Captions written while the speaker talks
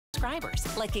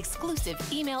subscribers, like exclusive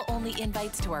email-only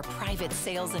invites to our private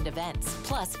sales and events.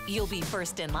 Plus, you'll be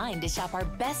first in line to shop our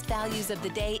best values of the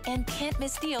day and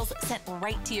can't-miss deals sent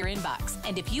right to your inbox.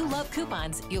 And if you love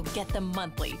coupons, you'll get them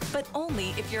monthly, but only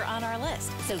if you're on our list.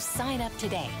 So sign up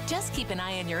today. Just keep an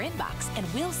eye on your inbox, and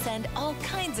we'll send all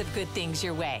kinds of good things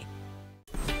your way.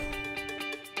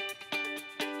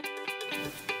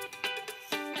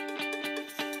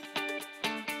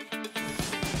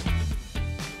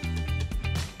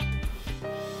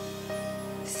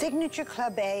 Signature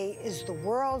Club A is the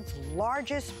world's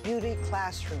largest beauty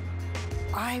classroom.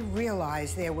 I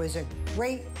realized there was a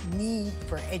great need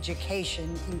for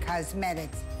education in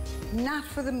cosmetics, not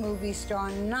for the movie star,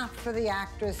 not for the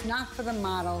actress, not for the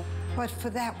model, but for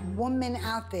that woman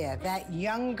out there, that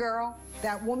young girl,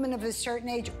 that woman of a certain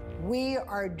age. We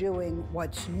are doing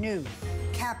what's new.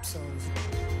 Capsules.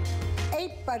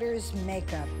 8 Butters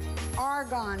Makeup.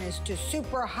 Argan is to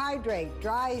super hydrate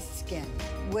dry skin.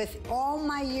 With all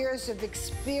my years of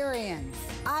experience,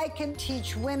 I can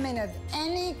teach women of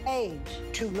any age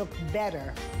to look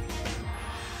better.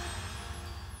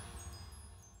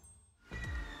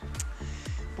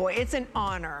 Boy, it's an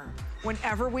honor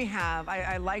whenever we have,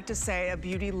 I like to say, a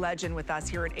beauty legend with us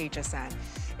here at HSN.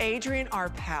 Adrienne, our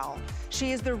pal.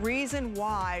 She is the reason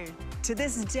why, to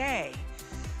this day,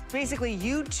 basically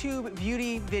YouTube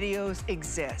beauty videos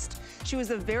exist. She was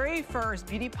the very first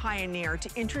beauty pioneer to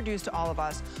introduce to all of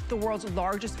us the world's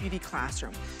largest beauty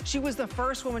classroom. She was the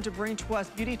first woman to bring to us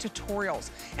beauty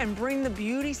tutorials and bring the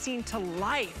beauty scene to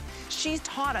life. She's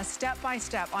taught us step by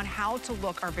step on how to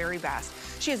look our very best.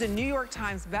 She is a New York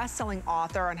Times best-selling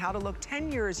author on how to look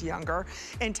 10 years younger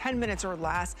in 10 minutes or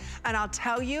less. And I'll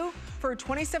tell you, for her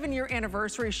 27-year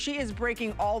anniversary, she is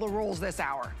breaking all the rules this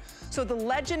hour. So the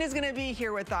legend is gonna be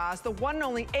here with us, the one and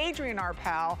only Adrienne, our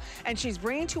pal, and she's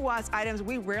bringing to us items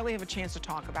we rarely have a chance to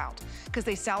talk about because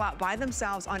they sell out by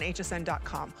themselves on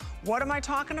hsn.com. What am I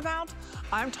talking about?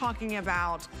 I'm talking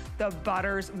about the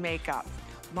Butters makeup.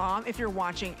 Mom, if you're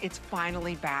watching, it's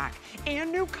finally back. And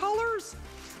new colors.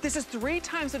 This is 3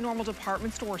 times the normal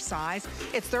department store size.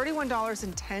 It's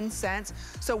 $31.10.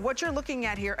 So what you're looking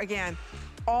at here, again,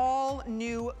 all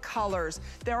new colors.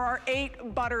 There are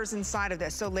 8 butters inside of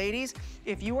this. So ladies,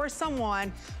 if you are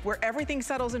someone where everything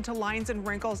settles into lines and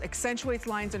wrinkles, accentuates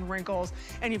lines and wrinkles,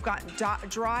 and you've got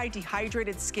dry,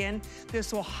 dehydrated skin,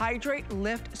 this will hydrate,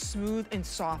 lift, smooth, and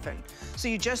soften. So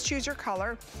you just choose your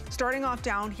color. Starting off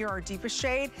down here, our deepest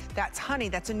shade, that's Honey,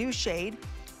 that's a new shade.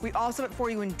 We also have it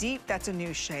for you in Deep, that's a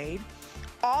new shade.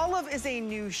 Olive is a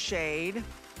new shade.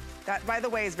 That, by the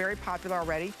way, is very popular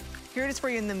already. Here it is for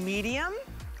you in the medium.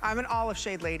 I'm an olive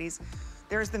shade, ladies.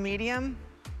 There's the medium.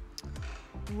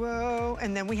 Whoa,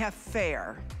 and then we have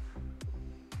Fair.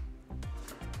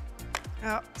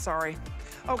 Oh, sorry.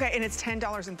 Okay, and it's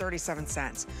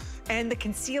 $10.37. And the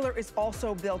concealer is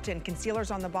also built in.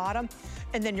 Concealer's on the bottom,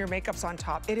 and then your makeup's on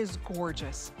top. It is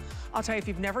gorgeous. I'll tell you, if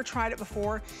you've never tried it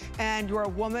before, and you're a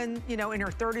woman, you know, in her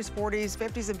 30s, 40s,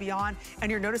 50s, and beyond, and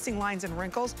you're noticing lines and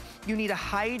wrinkles, you need a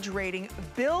hydrating,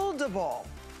 buildable.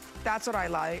 That's what I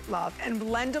love. And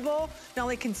blendable, not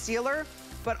only concealer,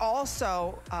 but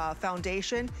also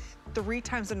foundation. 3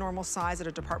 times the normal size at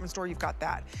a department store, you've got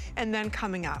that. And then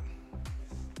coming up,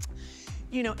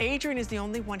 you know, Adrienne is the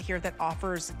only one here that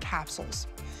offers capsules.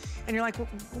 And you're like, well,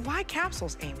 why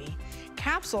capsules, Amy?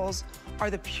 Capsules are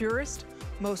the purest,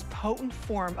 most potent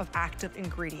form of active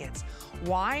ingredients.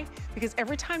 Why? Because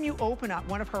every time you open up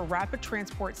one of her Rapid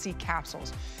Transport C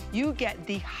capsules, you get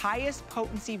the highest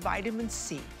potency vitamin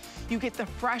C. You get the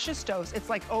freshest dose. It's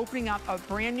like opening up a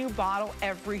brand new bottle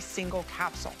every single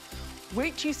capsule.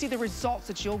 Wait till you see the results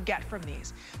that you'll get from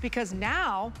these. Because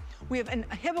now we have a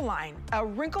Hibaline, a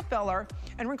wrinkle filler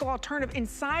and wrinkle alternative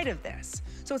inside of this.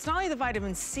 So it's not only the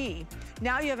vitamin C,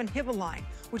 now you have an Hibaline,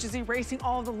 which is erasing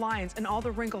all the lines and all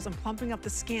the wrinkles and plumping up the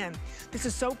skin. This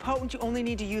is so potent, you only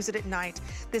need to use it at night.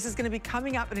 This is gonna be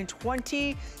coming up, and in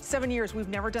 27 years, we've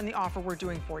never done the offer we're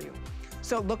doing for you.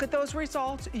 So look at those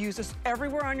results, use this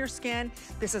everywhere on your skin.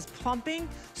 This is plumping,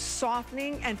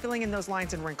 softening, and filling in those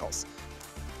lines and wrinkles.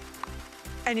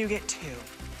 And you get 2.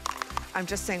 I'm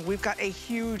just saying, we've got a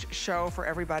huge show for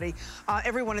everybody.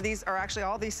 Every one of these, or actually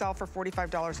all these sell for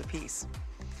 $45 a piece.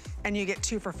 And you get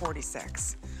 2 for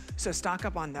 $46. So stock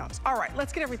up on those. All right,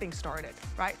 let's get everything started,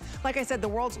 right? Like I said, the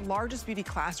world's largest beauty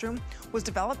classroom was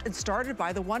developed and started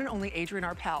by the one and only Adrienne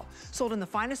Arpel, sold in the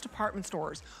finest department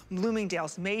stores,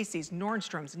 Bloomingdale's, Macy's,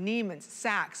 Nordstrom's, Neiman's,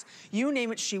 Saks, you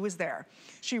name it, she was there.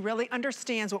 She really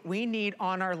understands what we need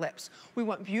on our lips. We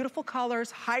want beautiful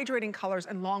colors, hydrating colors,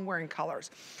 and long-wearing colors.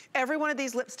 Every one of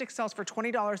these lipsticks sells for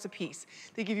 $20 a piece.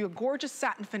 They give you a gorgeous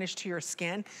satin finish to your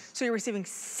skin, so you're receiving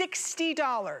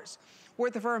 $60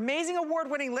 worth of her amazing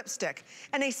award-winning lipstick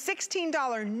and a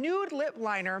 $16 nude lip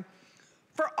liner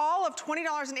for all of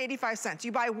 $20.85.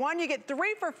 You buy one, you get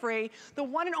 3 for free. The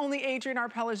one and only Adrienne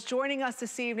Arpel is joining us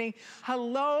this evening.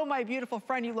 Hello, my beautiful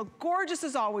friend. You look gorgeous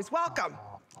as always. Welcome.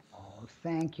 Oh,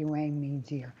 thank you, Amy,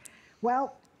 dear.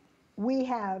 Well, we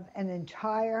have an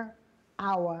entire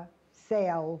hour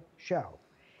sale show.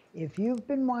 If you've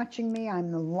been watching me,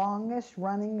 I'm the longest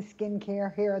running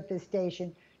skincare here at the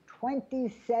station,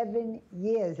 27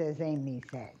 years, as Amy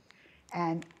said.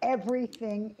 And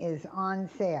everything is on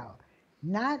sale.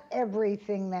 Not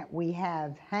everything that we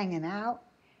have hanging out.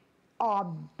 Our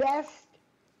best,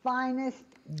 finest,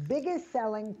 biggest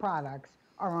selling products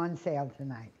are on sale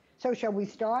tonight. So shall we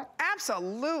start?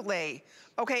 Absolutely.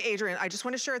 Okay, Adrienne, I just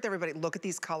want to share with everybody, look at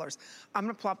these colors. I'm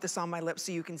gonna plop this on my lips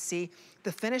so you can see.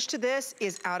 The finish to this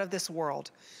is out of this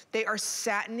world. They are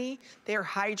satiny, they are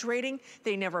hydrating,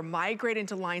 they never migrate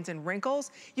into lines and wrinkles.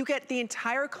 You get the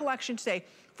entire collection today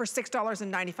for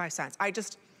 $6.95. I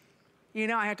just, you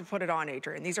know, I have to put it on,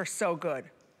 Adrienne. These are so good.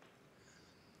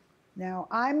 Now,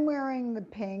 I'm wearing the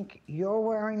pink, you're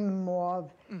wearing the mauve,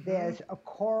 there's a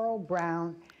coral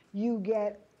brown. You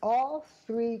get all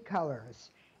 3 colors.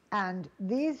 And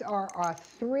these are our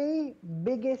 3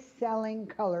 biggest selling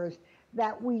colors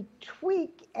that we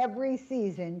tweak every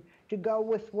season to go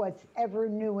with what's ever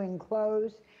new in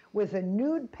clothes with a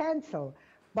nude pencil.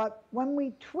 But when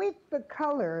we tweak the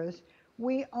colors,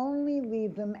 we only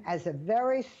leave them as a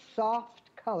very soft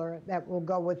color that will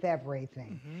go with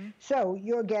everything. So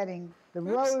you're getting the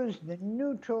rose, the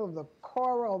neutral, the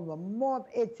coral, the mauve,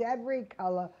 it's every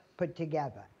color put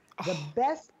together. The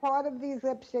best part of these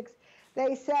lipsticks,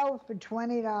 they sell for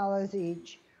 $20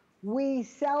 each. We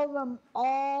sell them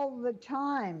all the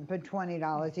time for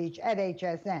 $20 each at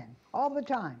HSN, all the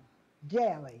time,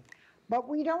 daily. But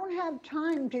we don't have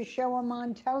time to show them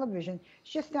on television.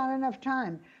 It's just not enough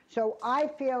time. So I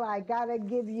feel I gotta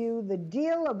give you the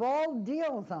deal of all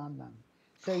deals on them.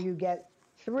 So you get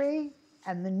 3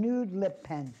 and the nude lip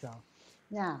pencil.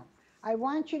 Now, I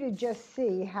want you to just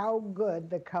see how good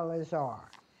the colors are.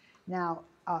 Now,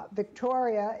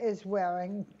 Victoria is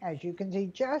wearing, as you can see,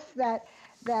 just that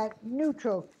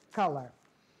neutral color.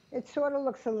 It sort of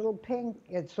looks a little pink,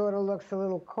 it sort of looks a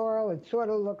little coral, it sort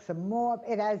of looks a mauve,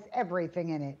 it has everything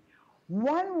in it.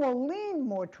 One will lean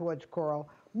more towards coral,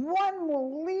 one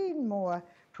will lean more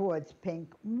towards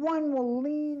pink, one will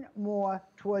lean more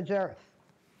towards earth.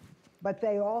 But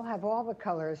they all have all the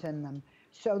colors in them.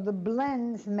 So the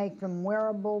blends make them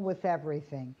wearable with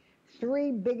everything.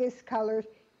 3 biggest colors.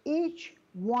 Each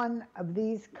one of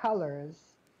these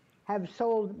colors have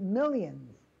sold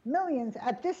millions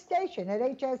at this station, at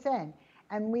HSN.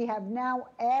 And we have now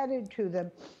added to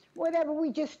them whatever,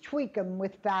 we just tweak them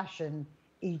with fashion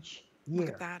each year.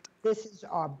 Look at that. This is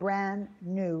our brand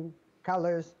new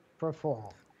colors for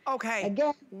fall. Okay,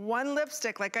 again, one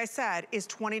lipstick, like I said, is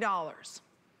 $20.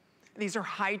 These are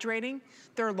hydrating,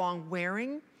 they're long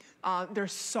wearing, they're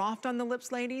soft on the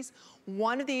lips, ladies.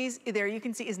 One of these, there you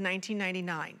can see, is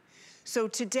 $19.99. So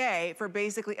today, for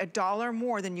basically $1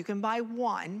 more than you can buy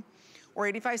one, or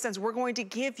 85 cents, we're going to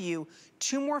give you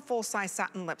 2 more full-size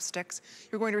satin lipsticks.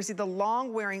 You're going to receive the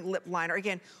long-wearing lip liner.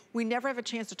 Again, we never have a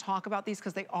chance to talk about these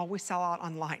because they always sell out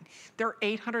online. There are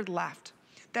 800 left.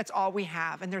 That's all we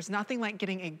have. And there's nothing like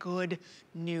getting a good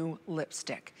new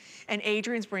lipstick. And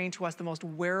Adrienne's bringing to us the most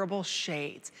wearable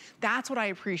shades. That's what I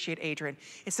appreciate, Adrienne.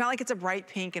 It's not like it's a bright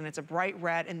pink and it's a bright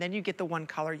red and then you get the one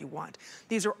color you want.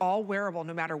 These are all wearable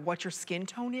no matter what your skin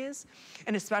tone is.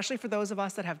 And especially for those of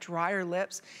us that have drier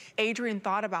lips, Adrienne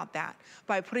thought about that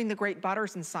by putting the great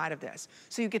butters inside of this.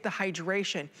 So you get the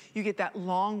hydration, you get that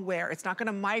long wear. It's not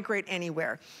gonna migrate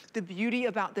anywhere. The beauty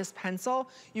about this pencil,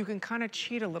 you can kind of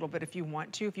cheat a little bit if you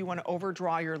want to, if you want to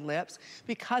overdraw your lips,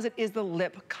 because it is the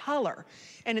lip color.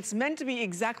 And it's meant to be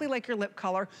exactly like your lip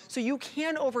color, so you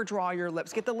can overdraw your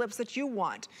lips, get the lips that you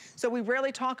want. So we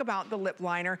rarely talk about the lip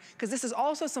liner, because this is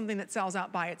also something that sells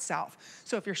out by itself.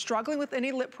 So if you're struggling with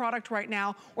any lip product right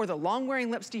now, or the long-wearing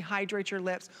lips dehydrate your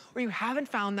lips, or you haven't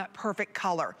found that perfect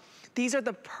color, These are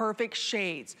the perfect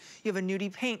shades. You have a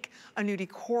nudie pink, a nudie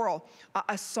coral,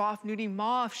 a soft nudie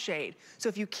mauve shade. So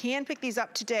if you can pick these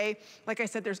up today, like I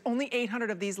said, there's only 800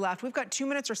 of these left. We've got 2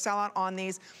 minutes or sell out on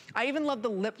these. I even love the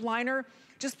lip liner.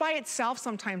 Just by itself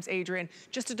sometimes, Adrienne,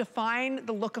 just to define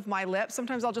the look of my lips.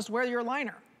 Sometimes I'll just wear your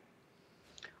liner.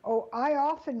 Oh, I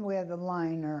often wear the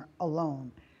liner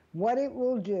alone. What it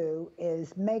will do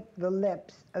is make the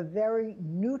lips a very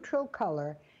neutral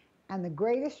color. And the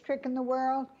greatest trick in the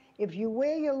world, if you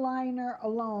wear your liner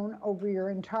alone over your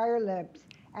entire lips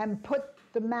and put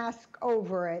the mask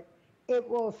over it, it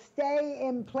will stay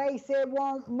in place, it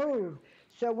won't move.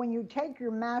 So when you take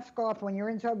your mask off, when you're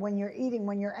inside, when you're eating,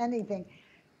 when you're anything,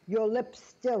 your lips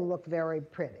still look very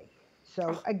pretty.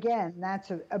 So again,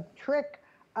 that's a trick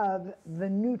of the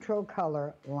neutral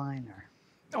color liner.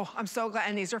 Oh, I'm so glad,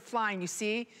 and these are flying, you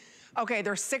see? Okay,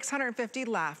 there's 650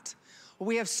 left.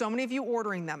 We have so many of you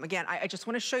ordering them. Again, I just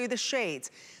wanna show you the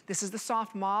shades. This is the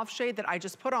soft mauve shade that I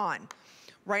just put on.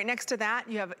 Right next to that,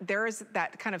 there is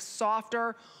that kind of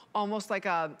softer, almost like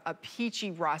a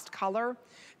peachy rust color.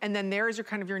 And then there's your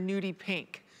kind of your nudie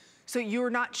pink. So you're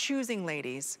not choosing,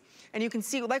 ladies. And you can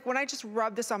see, like when I just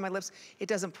rub this on my lips, it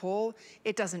doesn't pull,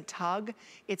 it doesn't tug,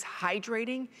 it's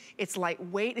hydrating, it's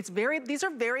lightweight, these are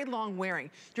very long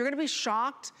wearing. You're gonna be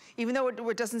shocked, even though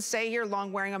it doesn't say here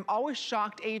long wearing, I'm always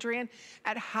shocked, Adrienne,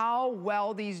 at how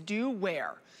well these do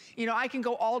wear. You know, I can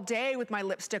go all day with my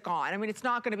lipstick on. I mean, it's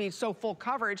not gonna be so full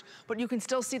coverage, but you can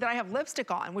still see that I have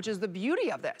lipstick on, which is the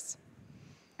beauty of this.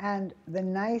 And the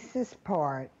nicest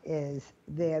part is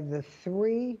they're the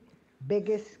 3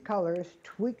 biggest colors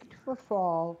tweaked for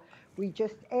fall. We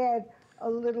just add a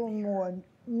little more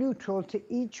neutral to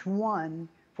each one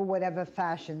for whatever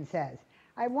fashion says.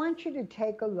 I want you to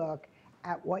take a look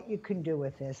at what you can do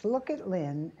with this. Look at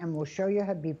Lynn, and we'll show you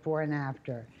her before and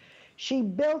after. She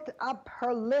built up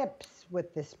her lips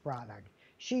with this product.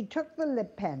 She took the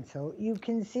lip pencil. You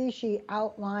can see she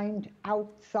outlined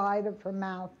outside of her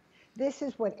mouth. This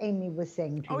is what Amy was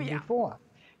saying to you before.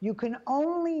 You can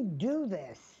only do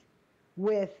this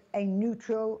with a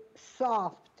neutral,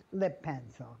 soft lip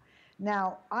pencil.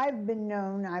 Now, I've been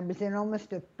known, I was in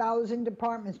almost 1,000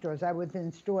 department stores. I was in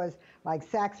stores like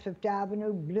Saks Fifth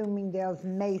Avenue, Bloomingdale's,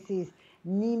 Macy's,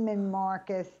 Neiman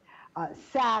Marcus,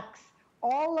 Saks,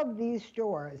 all of these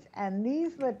stores. And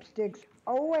these lipsticks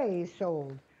always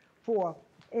sold for,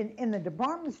 in the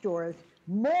department stores,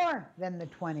 more than the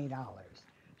 $20.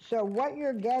 So what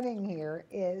you're getting here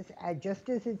is, just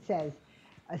as it says,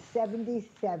 a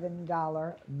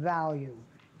 $77 value.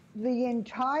 The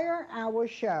entire hour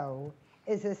show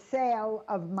is a sale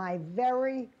of my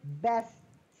very best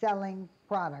selling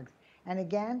products. And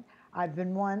again, I've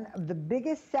been one of the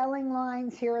biggest selling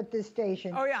lines here at this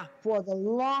station for the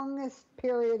longest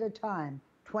period of time,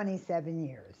 27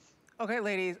 years. Okay,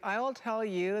 ladies, I will tell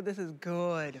you, this is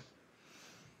good.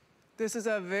 This is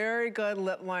a very good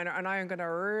lip liner, and I am gonna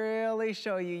really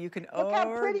show you. You can Look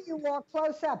how pretty you walk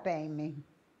close up, Amy.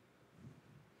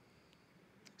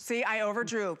 See, I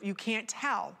overdrew. You can't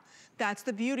tell. That's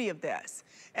the beauty of this.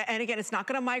 And again, it's not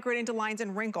gonna migrate into lines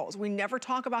and wrinkles. We never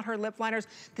talk about her lip liners.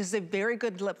 This is a very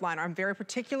good lip liner. I'm very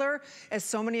particular, as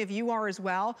so many of you are as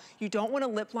well. You don't want a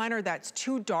lip liner that's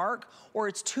too dark or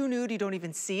it's too nude, you don't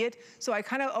even see it. So I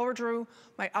kind of overdrew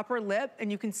my upper lip,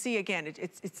 and you can see again,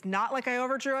 it's not like I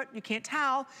overdrew it. You can't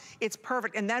tell. It's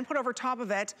perfect. And then put over top of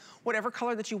it whatever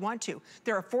color that you want to.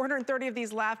 There are 430 of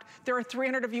these left. There are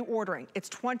 300 of you ordering. It's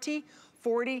 20,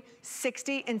 40,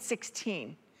 60, and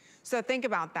 16. So think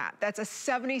about that. That's a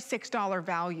 $76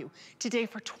 value today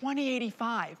for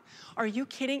 $20.85. Are you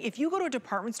kidding? If you go to a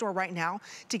department store right now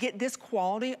to get this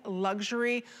quality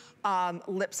luxury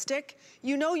lipstick,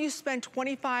 you know you spend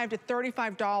 $25 to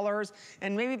 $35,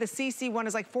 and maybe the CC one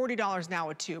is like $40 now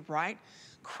a tube, right?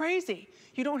 Crazy.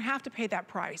 You don't have to pay that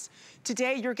price.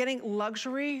 Today, you're getting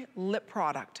luxury lip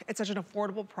product at such an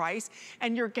affordable price,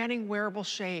 and you're getting wearable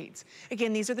shades.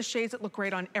 Again, these are the shades that look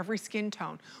great on every skin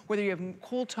tone, whether you have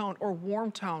cool tone or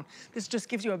warm tone. This just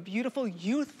gives you a beautiful,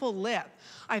 youthful lip.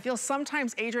 I feel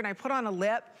sometimes, Adrienne, I put on a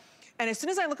lip, and as soon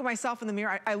as I look at myself in the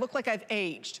mirror, I look like I've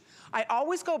aged. I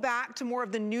always go back to more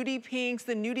of the nudie pinks,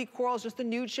 the nudie corals, just the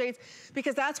nude shades,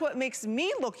 because that's what makes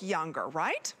me look younger,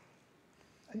 right?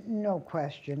 No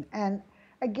question. And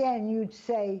again, you'd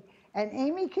say, and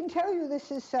Amy can tell you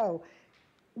this is so,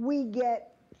 we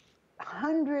get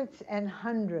hundreds and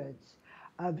hundreds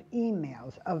of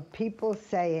emails of people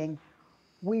saying,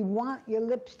 we want your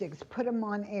lipsticks, put them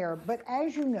on air. But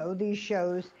as you know, these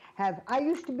shows I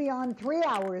used to be on 3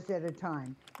 hours at a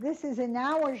time. This is an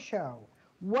hour show.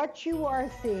 What you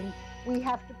are seeing, we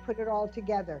have to put it all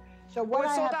together. So what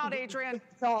it's I sold have out, to do Adrienne. is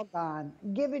it's all gone.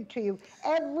 Give it to you.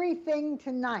 Everything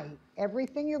tonight,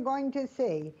 everything you're going to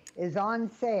see is on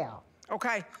sale.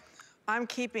 Okay, I'm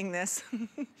keeping this.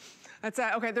 That's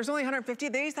okay, there's only 150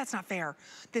 of these? That's not fair.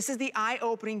 This is the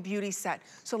eye-opening beauty set.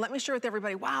 So let me share with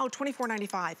everybody. Wow,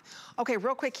 $24.95. Okay,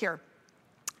 real quick here.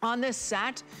 On this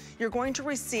set, you're going to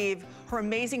receive her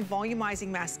amazing volumizing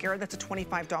mascara. That's a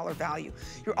 $25 value.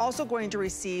 You're also going to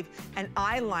receive an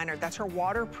eyeliner. That's her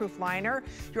waterproof liner.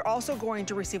 You're also going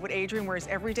to receive what Adrienne wears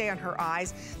every day on her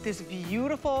eyes. This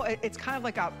beautiful, it's kind of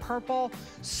like a purple,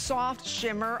 soft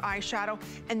shimmer eyeshadow.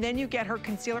 And then you get her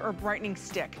concealer or brightening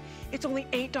stick. It's only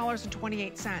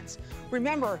 $8.28.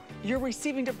 Remember, you're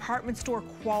receiving department store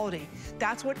quality.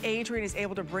 That's what Adrienne is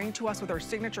able to bring to us with her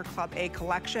signature Club A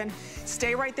collection.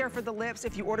 Stay right there for the lips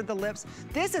if you ordered the lips.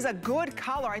 This is a good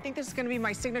color. I think this is gonna be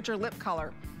my signature lip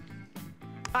color.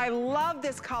 I love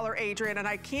this color, Adrienne, and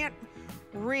I can't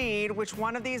read which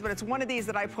one of these, but it's one of these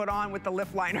that I put on with the lip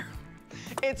liner.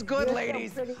 It's good, You're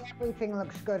ladies. So pretty. Everything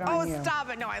looks good on you. Oh, stop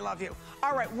it. No, I love you.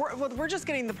 All right, we're just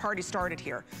getting the party started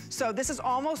here. So this is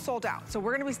almost sold out. So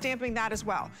we're gonna be stamping that as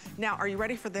well. Now, are you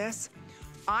ready for this?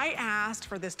 I asked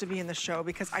for this to be in the show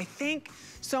because I think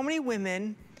so many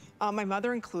women, my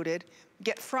mother included,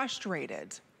 get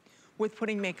frustrated with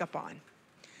putting makeup on.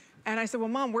 And I said, well,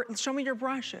 Mom, show me your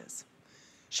brushes.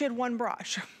 She had one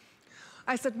brush.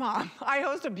 I said, Mom, I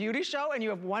host a beauty show and you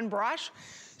have one brush?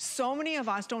 So many of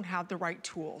us don't have the right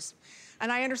tools.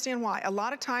 And I understand why. A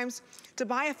lot of times, to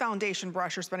buy a foundation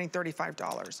brush, you're spending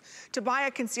 $35. To buy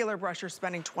a concealer brush, you're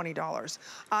spending $20.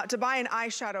 To buy an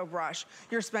eyeshadow brush,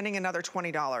 you're spending another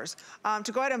 $20.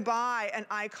 To go ahead and buy an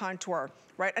eye contour,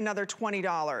 right, another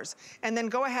 $20. And then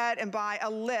go ahead and buy a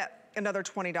lip, another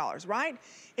 $20, right?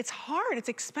 It's hard, it's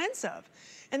expensive.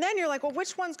 And then you're like, well,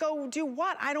 which ones go do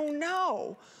what? I don't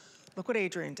know. Look what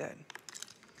Adrienne did.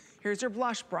 Here's your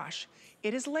blush brush.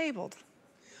 It is labeled.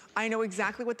 I know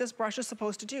exactly what this brush is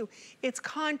supposed to do. It's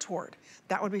contoured.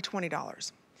 That would be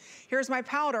 $20. Here's my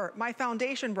powder, my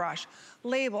foundation brush,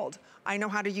 labeled. I know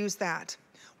how to use that.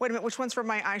 Wait a minute, which one's for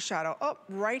my eyeshadow? Oh,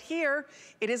 right here.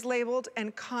 It is labeled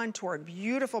and contoured.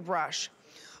 Beautiful brush.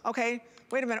 Okay,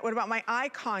 wait a minute, what about my eye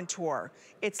contour?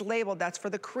 It's labeled, that's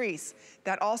for the crease.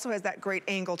 That also has that great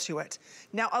angle to it.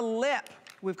 Now a lip,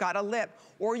 we've got a lip.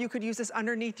 Or you could use this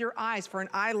underneath your eyes for an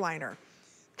eyeliner.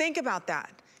 Think about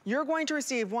that. You're going to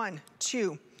receive 1,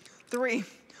 2, 3,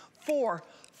 4,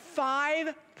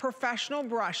 5 professional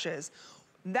brushes.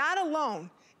 That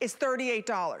alone is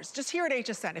 $38, just here at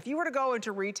HSN. If you were to go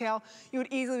into retail, you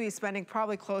would easily be spending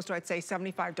probably close to, I'd say,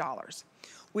 $75.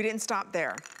 We didn't stop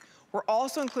there. We're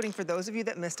also including, for those of you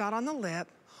that missed out on the lip,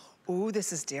 ooh,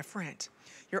 this is different.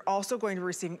 You're also going to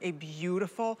receive a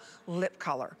beautiful lip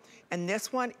color. And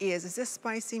this one is this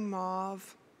spicy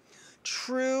mauve?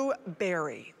 True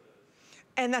Berry.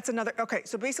 And that's another, okay,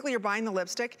 so basically you're buying the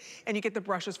lipstick and you get the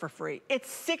brushes for free. It's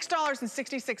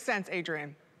 $6.66,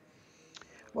 Adrienne.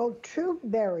 Well, True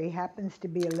Berry happens to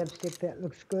be a lipstick that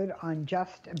looks good on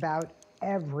just about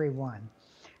everyone.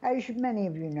 As many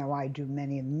of you know, I do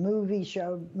many of the movie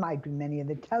shows, I do many of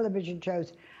the television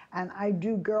shows, and I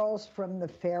do girls from the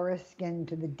fairest skin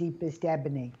to the deepest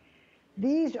ebony.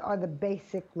 These are the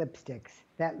basic lipsticks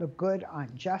that look good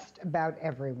on just about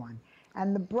everyone.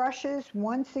 And the brushes,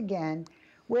 once again,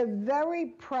 we're very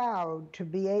proud to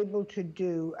be able to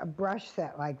do a brush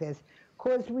set like this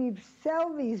because we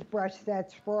sell these brush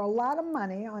sets for a lot of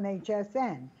money on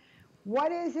HSN.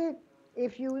 What is it?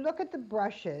 If you look at the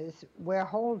brushes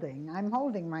I'm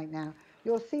holding right now,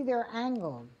 you'll see they're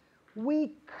angled.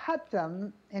 We cut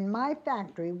them, in my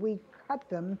factory, we cut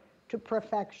them to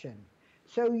perfection.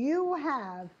 So you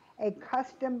have a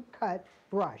custom cut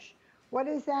brush. What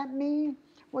does that mean?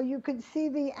 Well, you can see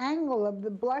the angle of the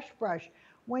blush brush.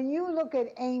 When you look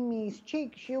at Amy's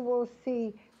cheeks, you will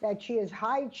see that she has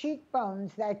high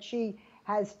cheekbones, that she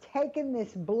has taken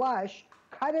this blush,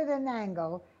 cut at an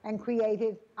angle, and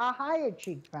created a higher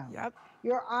cheekbone. Yep.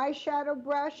 Your eyeshadow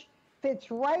brush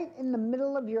fits right in the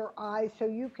middle of your eye so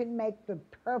you can make the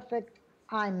perfect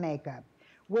eye makeup.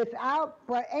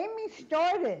 Amy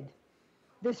started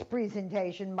this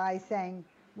presentation by saying,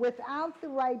 without the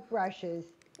right brushes,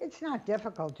 it's not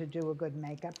difficult to do a good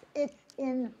makeup. It's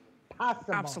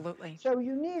impossible. Absolutely. So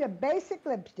you need a basic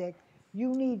lipstick,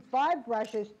 you need 5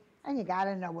 brushes, and you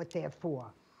gotta know what they're for.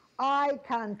 Eye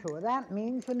contour, that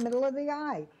means the middle of the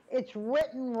eye. It's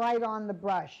written right on the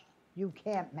brush. You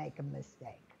can't make a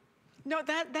mistake. No,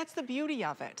 that's the beauty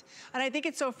of it. And I think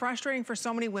it's so frustrating for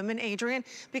so many women, Adrienne,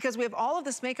 because we have all of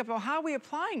this makeup, well, how are we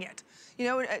applying it? You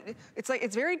know, it's like,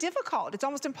 it's very difficult. It's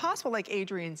almost impossible, like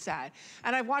Adrienne said.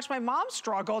 And I've watched my mom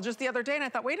struggle just the other day, and I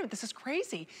thought, wait a minute, this is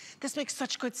crazy. This makes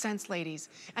such good sense, ladies.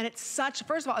 And it's such,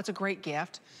 first of all, it's a great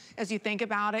gift. As you think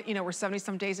about it, you know, we're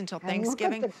 70-some days until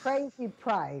Thanksgiving. Look at the crazy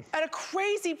price. At a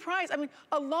crazy price. I mean,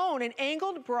 alone, an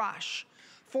angled brush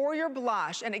for your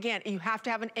blush, and again, you have to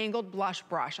have an angled blush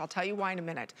brush. I'll tell you why in a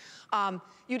minute.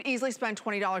 You'd easily spend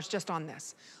 $20 just on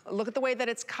this. Look at the way that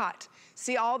it's cut.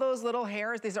 See all those little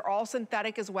hairs? These are all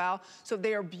synthetic as well. So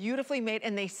they are beautifully made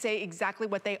and they say exactly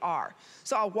what they are.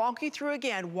 So I'll walk you through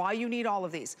again why you need all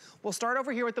of these. We'll start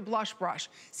over here with the blush brush.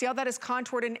 See how that is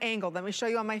contoured and angled? Let me show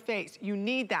you on my face. You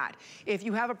need that. If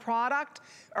you have a product,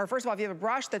 or first of all, if you have a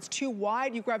brush that's too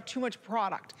wide, you grab too much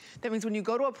product. That means when you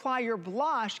go to apply your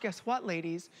blush, guess what,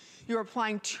 ladies? You're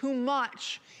applying too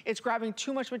much. It's grabbing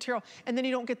too much material, and then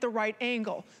you don't get the right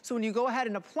angle. So when you go ahead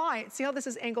and apply it, see how this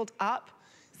is angled up?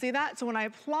 See that? So when I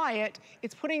apply it,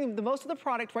 it's putting the most of the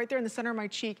product right there in the center of my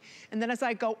cheek, and then as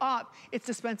I go up, it's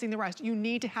dispensing the rest. You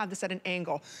need to have this at an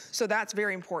angle. So that's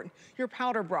very important. Your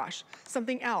powder brush,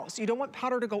 something else. You don't want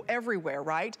powder to go everywhere,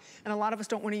 right? And a lot of us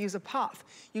don't want to use a puff.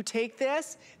 You take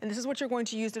this, and this is what you're going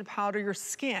to use to powder your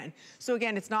skin. So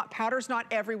again, it's not, powder's not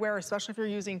everywhere, especially if you're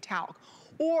using talc.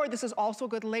 Or this is also a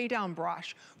good lay down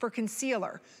brush for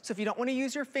concealer. So if you don't want to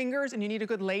use your fingers and you need a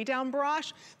good lay down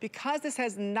brush, because this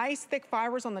has nice thick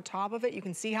fibers on the top of it, you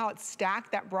can see how it's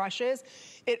stacked, that brush is.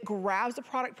 It grabs the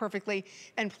product perfectly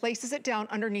and places it down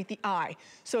underneath the eye.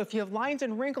 So if you have lines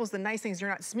and wrinkles, the nice thing is you're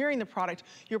not smearing the product,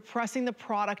 you're pressing the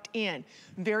product in.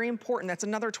 Very important, that's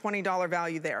another $20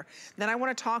 value there. Then I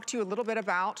want to talk to you a little bit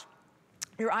about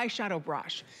your eyeshadow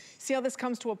brush. See how this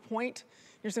comes to a point?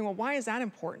 You're saying, well, why is that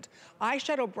important?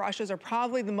 Eyeshadow brushes are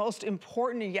probably the most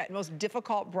important and yet most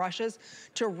difficult brushes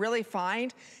to really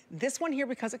find. This one here,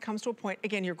 because it comes to a point,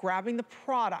 again, you're grabbing the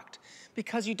product.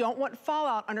 Because you don't want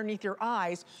fallout underneath your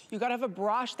eyes, you gotta have a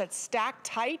brush that's stacked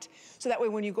tight, so that way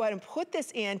when you go ahead and put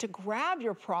this in to grab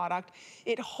your product,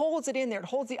 it holds it in there, it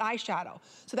holds the eyeshadow.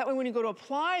 So that way when you go to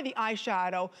apply the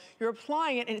eyeshadow, you're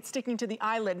applying it and it's sticking to the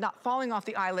eyelid, not falling off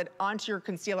the eyelid onto your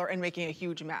concealer and making a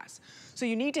huge mess. So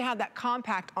you need to have that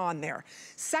compact on there.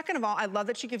 Second of all, I love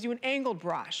that she gives you an angled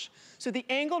brush. So the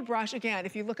angled brush, again,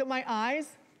 if you look at my eyes,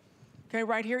 okay,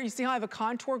 right here, you see how I have a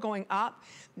contour going up?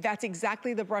 That's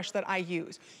exactly the brush that I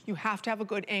use. You have to have a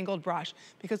good angled brush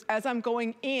because as I'm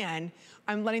going in,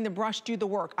 I'm letting the brush do the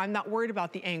work. I'm not worried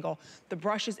about the angle. The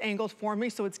brush is angled for me,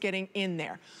 so it's getting in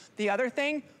there. The other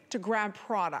thing, to grab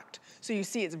product. So you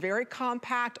see it's very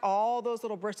compact, all those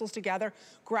little bristles together.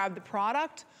 Grab the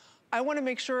product. I wanna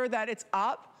make sure that it's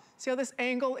up. See how this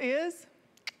angle is?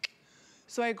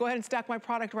 So I go ahead and stack my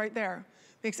product right there.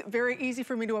 Makes it very easy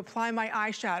for me to apply my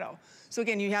eyeshadow. So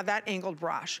again, you have that angled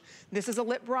brush. This is a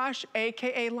lip brush,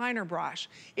 AKA liner brush.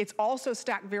 It's also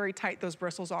stacked very tight, those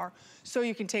bristles are. So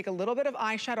you can take a little bit of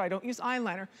eyeshadow, I don't use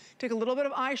eyeliner, take a little bit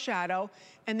of eyeshadow,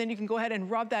 and then you can go ahead and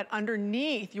rub that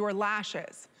underneath your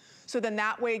lashes. So then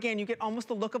that way, again, you get almost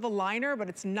the look of a liner, but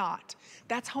it's not.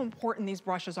 That's how important these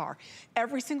brushes are.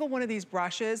 Every single one of these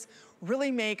brushes really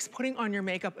makes putting on your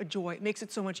makeup a joy. It makes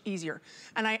it so much easier.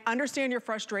 And I understand your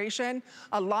frustration.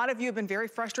 A lot of you have been very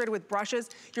frustrated with brushes.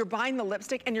 You're buying the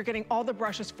lipstick and you're getting all the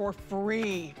brushes for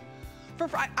free.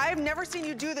 I've never seen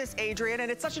you do this, Adrienne,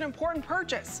 and it's such an important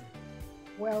purchase.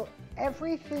 Well,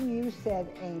 everything you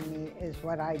said, Amy, is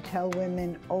what I tell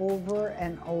women over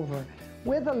and over.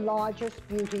 We're the largest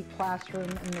beauty classroom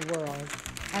in the world,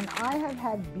 and I have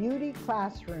had beauty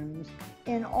classrooms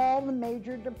in all the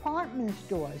major department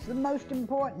stores. The most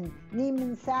important,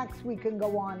 Neiman Saks, we can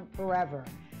go on forever.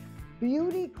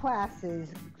 Beauty classes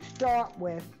start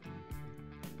with,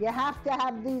 you have to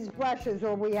have these brushes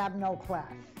or we have no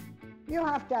class. You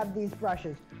have to have these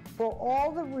brushes for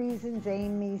all the reasons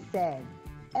Amy said.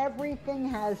 Everything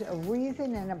has a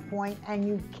reason and a point, and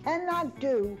you cannot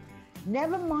do,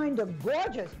 never mind a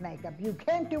gorgeous makeup, you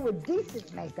can't do a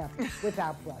decent makeup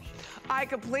without brushes. I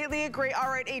completely agree. All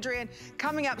right, Adrienne,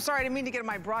 coming up, sorry, I didn't mean to get in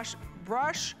my brush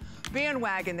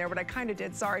bandwagon there, but I kind of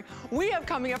did, sorry. We have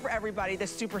coming up for everybody the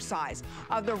super size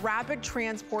of the Rapid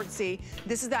Transport C.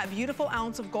 This is that beautiful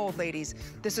ounce of gold, ladies.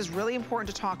 This is really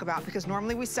important to talk about because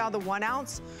normally we sell the 1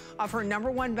 ounce of her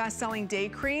 #1 best-selling day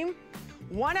cream.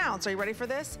 1 ounce, are you ready for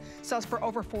this? Sells for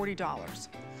over $40.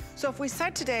 So if we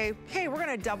said today, hey, we're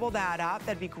gonna double that up,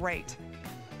 that'd be great.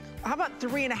 How about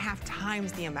 3.5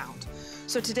 times the amount?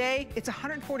 So today, it's a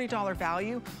 $140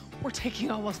 value. We're taking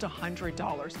almost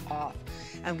 $100 off.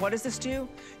 And what does this do?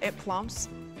 It plumps,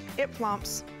 it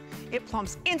plumps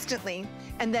instantly,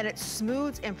 and then it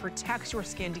smooths and protects your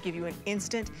skin to give you an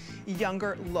instant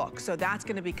younger look. So that's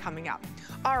gonna be coming up.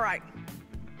 All right,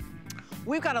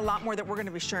 we've got a lot more that we're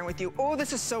gonna be sharing with you. Oh,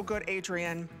 this is so good,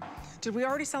 Adrienne. Did we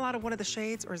already sell out of one of the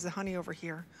shades, or is the honey over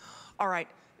here? All right,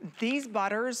 these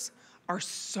butters are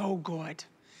so good.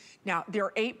 Now, there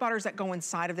are 8 butters that go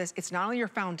inside of this. It's not only your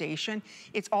foundation,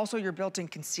 it's also your built-in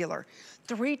concealer.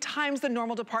 3 times the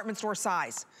normal department store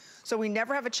size. So we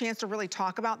never have a chance to really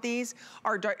talk about these.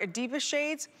 Our deepest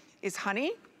shades is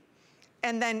honey,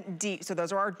 and then deep. So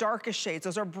those are our darkest shades.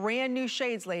 Those are brand new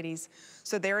shades, ladies.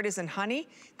 So there it is in honey.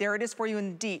 There it is for you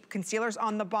in deep. Concealer's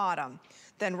on the bottom.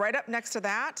 Then right up next to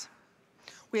that,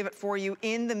 we have it for you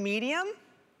in the medium.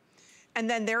 And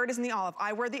then there it is in the olive.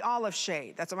 I wear the olive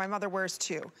shade. That's what my mother wears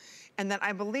too. And then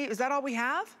I believe, is that all we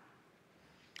have?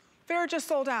 Fair just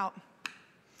sold out.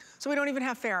 So we don't even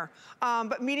have fair.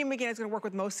 But medium, again, is gonna work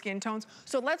with most skin tones.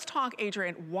 So let's talk,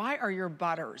 Adrienne, why are your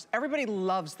butters? Everybody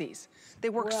loves these. They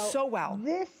work so well.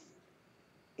 This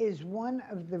is one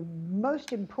of the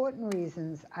most important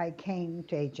reasons I came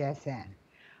to HSN.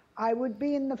 I would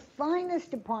be in the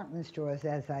finest department stores,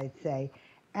 as I'd say,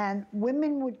 and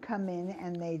women would come in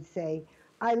and they'd say,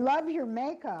 I love your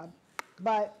makeup,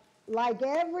 but like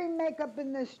every makeup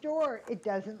in the store, it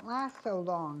doesn't last so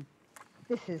long.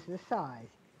 This is the size.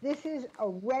 This is a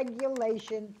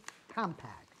regulation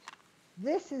compact.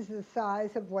 This is the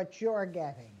size of what you're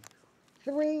getting,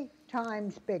 3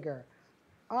 times bigger.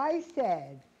 I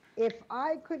said, if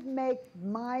I could make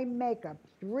my makeup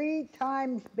 3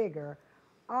 times bigger,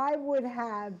 I would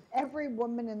have every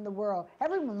woman in the world,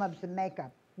 everyone loves the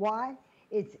makeup. Why?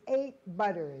 It's 8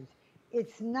 butters.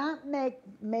 It's not made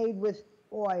with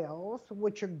oils,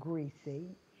 which are greasy.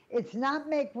 It's not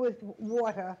made with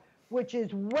water, which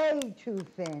is way too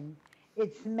thin.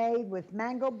 It's made with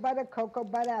mango butter, cocoa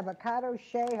butter, avocado,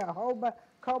 shea, jojoba,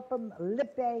 copum,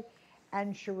 lippe,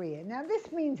 and sharia. Now,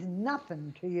 this means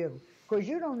nothing to you, because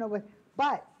you don't know what,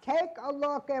 but take a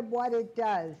look at what it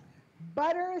does.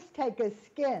 Butters take a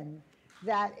skin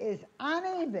that is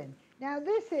uneven. Now,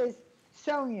 this is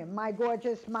Sonia, my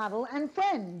gorgeous model and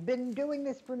friend, been doing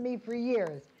this for me for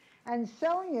years. And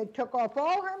Sonia took off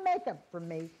all her makeup for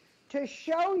me to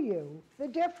show you the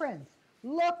difference.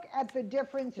 Look at the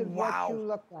difference in what you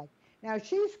look like. Now,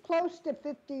 she's close to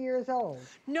 50 years old.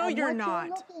 No, and you're not.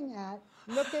 What you're looking at,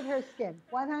 look at her skin.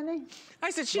 What, honey? I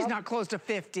said she's not close to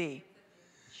 50.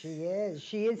 She is.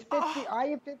 She is 50. Oh. Are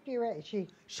you 50 right? She's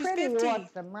pretty 50.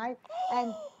 awesome, right?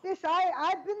 And this,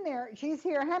 I've been there. She's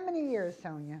here. How many years,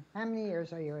 Sonia? How many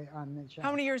years are you on the show? How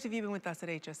many years have you been with us at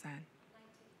HSN?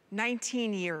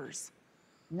 19 years.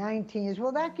 19 years.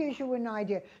 Well, that gives you an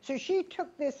idea. So she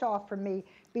took this off for me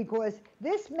because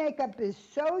this makeup is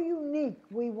so unique.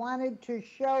 We wanted to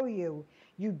show you.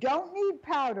 You don't need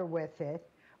powder with it,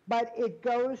 but it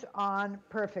goes on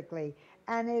perfectly.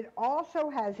 And it also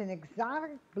has an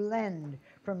exotic blend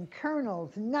from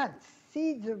kernels, nuts,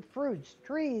 seeds of fruits,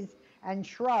 trees, and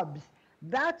shrubs.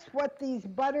 That's what these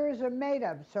butters are made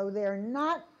of, so they're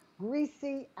not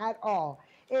greasy at all.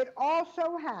 It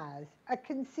also has a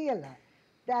concealer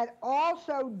that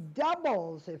also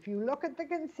doubles, if you look at the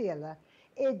concealer,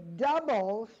 it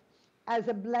doubles as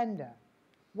a blender.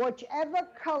 Whichever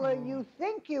color you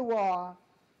think you are,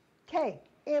 take.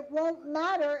 It won't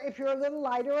matter if you're a little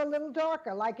lighter or a little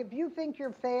darker. Like if you think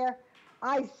you're fair,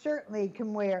 I certainly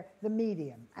can wear the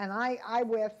medium, and I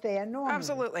wear fair normally.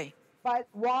 Absolutely. But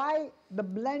why? The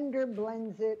blender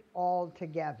blends it all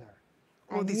together.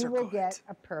 And these you will get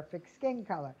a perfect skin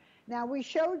color. Now, we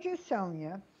showed you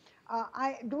Sonia.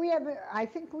 Do we have,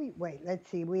 wait, let's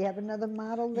see. We have another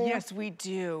model there? Yes, we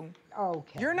do.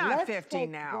 Okay. You're not 50 Let's take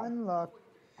now. one look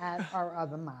at our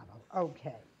other model.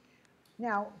 Okay.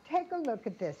 Now, take a look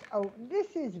at this. Oh,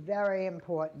 this is very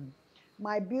important.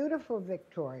 My beautiful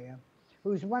Victoria,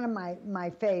 who's one of my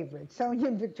favorites, Sonia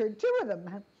and Victoria, 2 of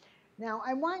them. Now,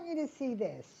 I want you to see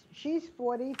this. She's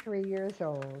 43 years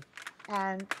old,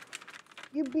 and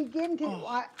you begin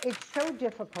to, it's so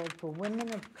difficult for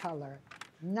women of color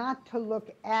not to look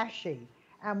ashy,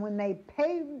 and when they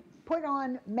put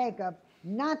on makeup,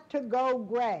 not to go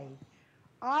gray.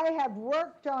 I have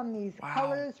worked on these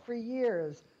colors for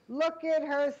years. Look at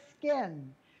her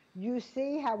skin. You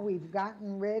see how we've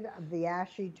gotten rid of the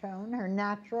ashy tone, her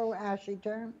natural ashy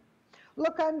tone?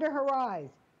 Look under her eyes,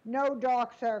 no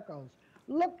dark circles.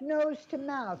 Look nose to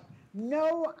mouth,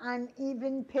 no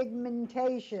uneven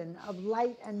pigmentation of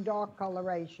light and dark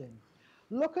coloration.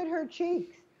 Look at her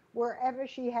cheeks. Wherever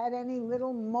she had any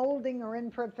little molding or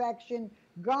imperfection,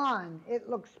 gone. It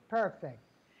looks perfect.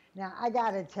 Now, I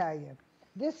gotta tell you,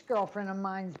 this girlfriend of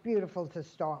mine's beautiful to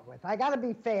start with. I gotta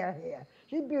be fair here.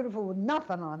 She's beautiful with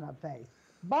nothing on her face.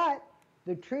 But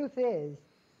the truth is,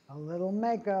 a little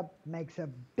makeup makes a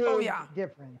big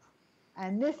difference.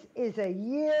 And this is a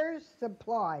year's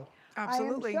supply.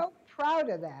 Absolutely. I am so proud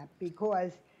of that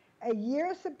because a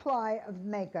year's supply of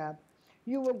makeup,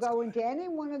 you will go into any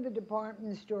one of the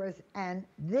department stores and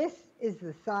this is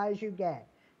the size you get.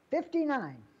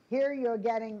 59. Here you're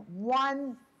getting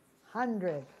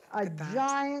 100, a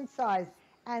giant size.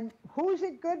 And who's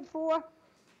it good for?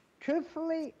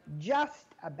 Truthfully, just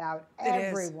about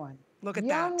everyone. Look at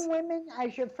Young that. women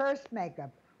as your first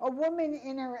makeup. A woman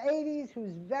in her 80s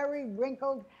who's very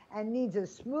wrinkled and needs a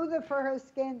smoother for her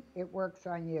skin, it works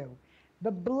on you.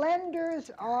 The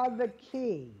blenders are the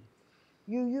key.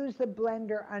 You use the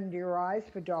blender under your eyes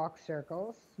for dark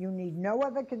circles. You need no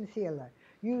other concealer.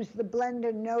 Use the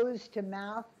blender nose to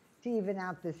mouth to even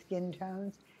out the skin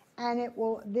tones. And it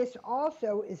will, this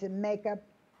also is a makeup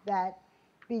that,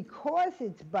 because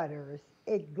it's butters,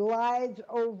 it glides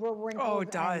over wrinkles. Oh,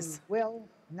 it does. And you will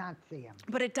not see them.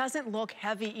 But it doesn't look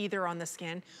heavy either on the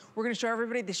skin. We're gonna show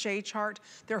everybody the shade chart.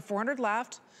 There are 400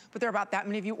 left, but there are about that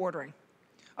many of you ordering.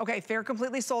 Okay, Fair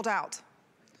completely sold out.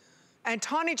 And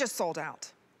Tawny just sold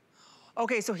out.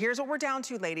 Okay, so here's what we're down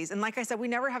to, ladies. And like I said, we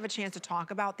never have a chance to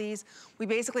talk about these. We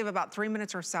basically have about 3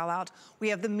 minutes or sellout. We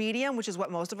have the medium, which is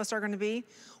what most of us are gonna be.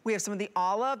 We have some of the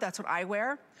olive, that's what I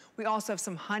wear. We also have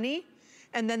some honey,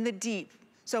 and then the deep.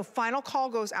 So final call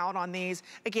goes out on these.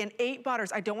 Again, 8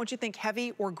 butters. I don't want you to think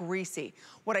heavy or greasy.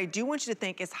 What I do want you to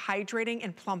think is hydrating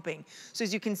and plumping. So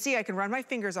as you can see, I can run my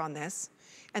fingers on this.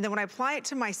 And then when I apply it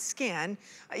to my skin,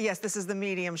 yes, this is the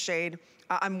medium shade.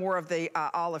 I'm more of the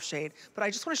olive shade. But I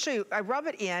just wanna show you, I rub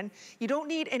it in. You don't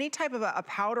need any type of a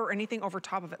powder or anything over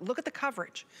top of it. Look at the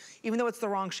coverage, even though it's the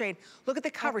wrong shade. Look at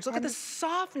the coverage, look at the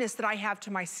softness that I have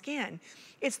to my skin.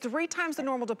 It's 3 times the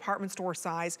normal department store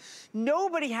size.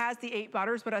 Nobody has the 8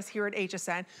 butters but us here at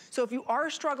HSN. So if you are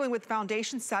struggling with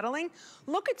foundation settling,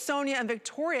 look at Sonia and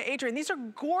Victoria, Adrienne. These are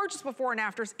gorgeous before and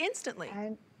afters instantly.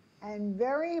 And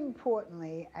very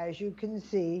importantly, as you can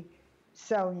see,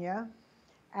 Sonia,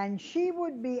 and she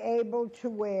would be able to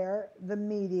wear the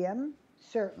medium,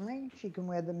 certainly, she can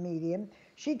wear the medium.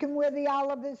 She can wear the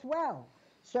olive as well.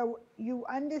 So you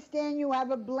understand you have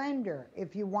a blender.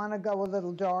 If you want to go a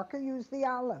little darker, use the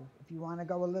olive. If you want to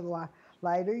go a little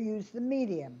lighter, use the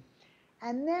medium.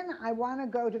 And then I want to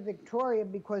go to Victoria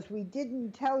because we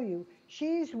didn't tell you,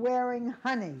 she's wearing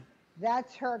honey.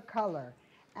 That's her color.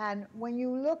 And when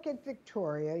you look at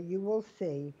Victoria, you will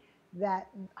see that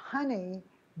honey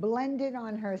blended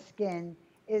on her skin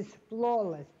is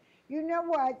flawless. You know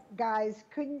what, guys?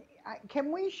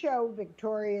 Can we show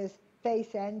Victoria's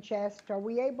face and chest? Are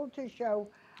we able to show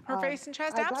her face and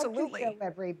chest? Absolutely. I'd like to show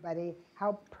everybody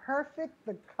how perfect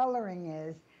the coloring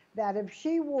is. That if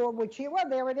she wore, which she, well,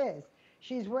 there it is.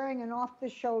 She's wearing an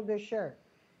off-the-shoulder shirt.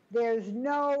 There's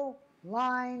no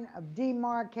line of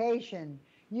demarcation.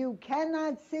 You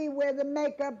cannot see where the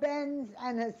makeup ends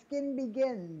and her skin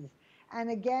begins. And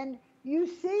again, you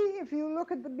see, if you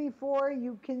look at the before,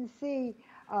 you can see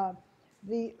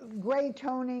the gray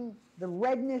toning, the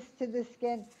redness to the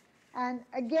skin. And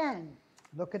again,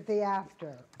 look at the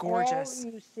after. Gorgeous.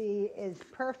 All you see is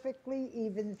perfectly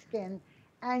even skin,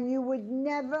 and you would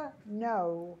never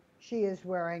know she is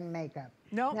wearing makeup.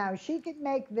 No. Now, she could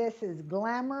make this as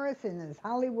glamorous and as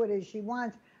Hollywood as she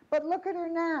wants, but look at her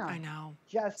now. I know.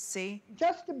 Just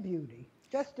a beauty.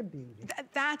 Just a beauty.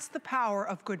 That's the power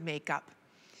of good makeup.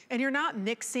 And you're not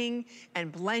mixing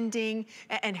and blending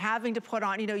and having to put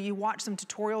on, you know, you watch some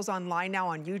tutorials online now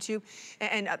on YouTube,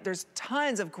 and there's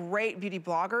tons of great beauty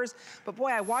bloggers, but boy,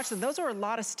 I watch them. Those are a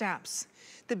lot of steps.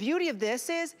 The beauty of this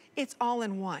is it's all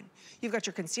in one. You've got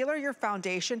your concealer, your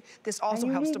foundation. This also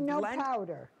helps to blend. You need no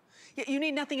powder. You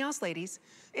need nothing else, ladies.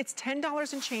 It's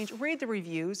 $10 and change. Read the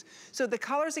reviews. So the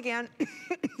colors again,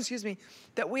 excuse me,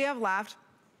 that we have left,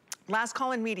 last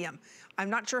call in medium. I'm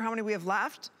not sure how many we have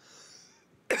left.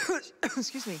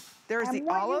 Excuse me. There's the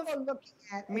olive, you were looking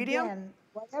at, medium.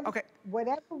 Again,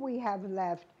 whatever we have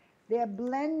left, they're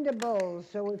blendable.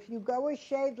 So if you go a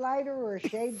shade lighter or a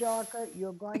shade darker,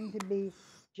 you're going to be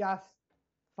just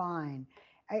fine.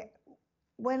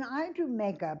 When I do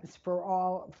makeups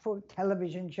for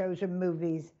television shows or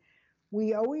movies,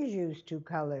 we always use 2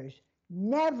 colors,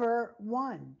 never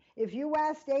one. If you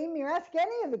asked Amy or ask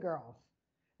any of the girls,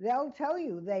 they'll tell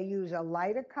you they use a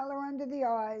lighter color under the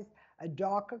eyes, a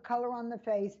darker color on the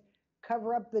face,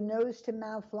 cover up the nose to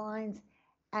mouth lines,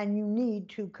 and you need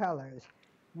 2 colors.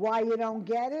 Why you don't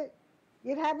get it?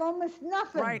 You'd have almost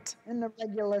nothing in the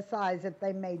regular size if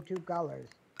they made 2 colors.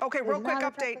 Okay, real quick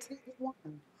update.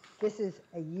 This is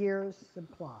a year's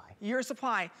supply. Year's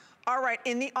supply. All right,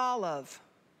 in the olive.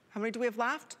 How many do we have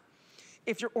left?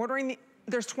 If you're ordering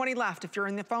there's 20 left. If you're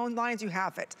in the phone lines, you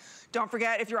have it. Don't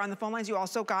forget, if you're on the phone lines, you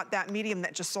also got that medium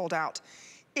that just sold out.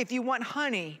 If you want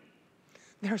honey,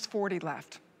 there's 40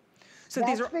 left. So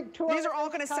these are all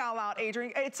gonna sell out,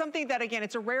 Adrienne. It's something that, again,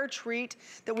 it's a rare treat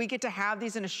that we get to have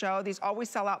these in a show. These always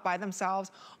sell out by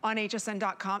themselves on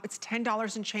hsn.com. It's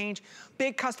 $10 and change,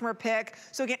 big customer pick.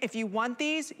 So again, if you want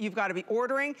these, you've gotta be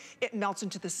ordering. It melts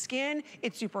into the skin.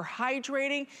 It's super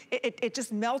hydrating. It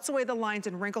just melts away the lines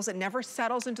and wrinkles. It never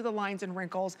settles into the lines and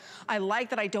wrinkles. I like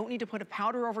that I don't need to put a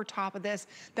powder over top of this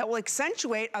that will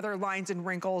accentuate other lines and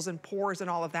wrinkles and pores and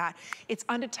all of that. It's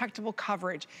undetectable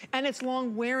coverage, and it's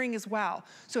long wearing as well.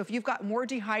 So if you've got more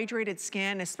dehydrated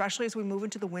skin, especially as we move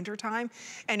into the winter time,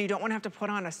 and you don't want to have to put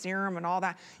on a serum and all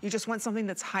that, you just want something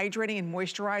that's hydrating and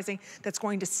moisturizing, that's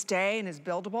going to stay and is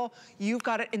buildable, you've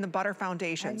got it in the butter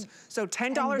foundations. So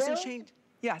 $10 and change,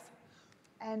 yes.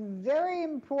 And very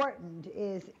important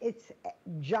is it's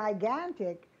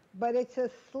gigantic, but it's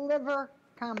a sliver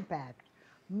compact.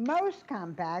 Most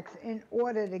compacts, in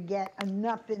order to get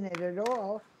enough in it at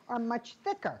all, are much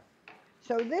thicker.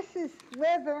 So this is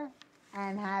sliver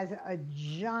and has a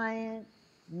giant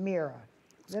mirror.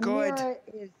 The mirror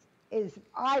is,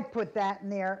 I put that in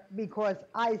there because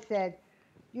I said,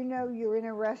 you know, you're in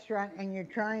a restaurant and you're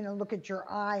trying to look at your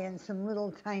eye in some little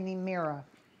tiny mirror.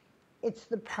 It's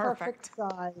the perfect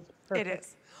size. It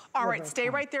is. All right, stay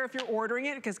right there if you're ordering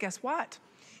it, because guess what?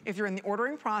 If you're in the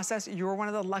ordering process, you're one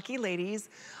of the lucky ladies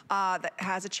that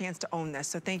has a chance to own this.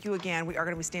 So thank you again. We are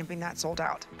gonna be stamping that sold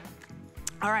out.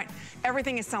 All right,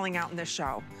 everything is selling out in this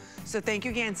show. So thank you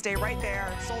again, stay right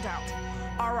there, sold out.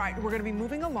 All right, we're gonna be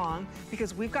moving along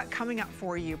because we've got coming up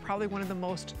for you probably one of the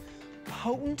most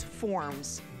potent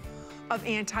forms of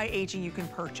anti-aging you can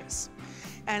purchase.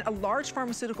 And a large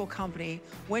pharmaceutical company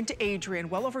went to Adrienne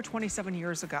well over 27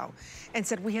 years ago and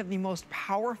said, we have the most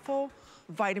powerful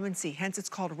vitamin C, hence it's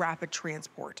called rapid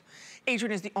transport.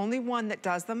 Adrienne is the only one that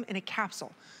does them in a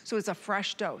capsule, so it's a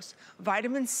fresh dose.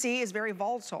 Vitamin C is very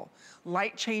volatile.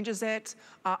 Light changes it.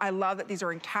 I love that these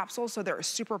are in capsules, so they're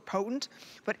super potent.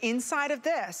 But inside of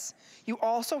this, you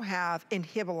also have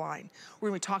Inhibiline. We're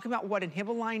gonna be talking about what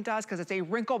Inhibiline does, because it's a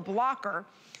wrinkle blocker,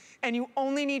 and you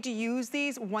only need to use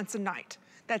these once a night.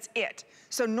 That's it.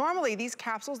 So normally these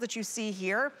capsules that you see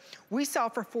here, we sell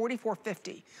for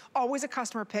 $44.50. Always a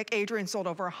customer pick. Adrienne sold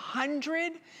over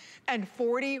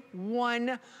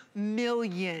 141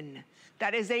 million.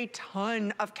 That is a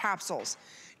ton of capsules.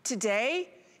 Today,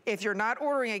 if you're not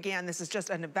ordering again, this is just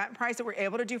an event price that we're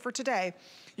able to do for today,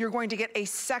 you're going to get a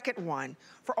second one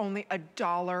for only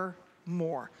 $1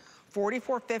 more.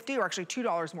 $44.50, or actually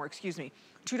 $2 more, excuse me.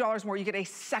 $2 more, you get a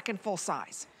second full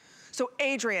size. So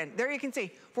Adrienne, there you can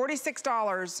see,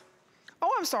 $46. Oh,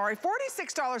 I'm sorry,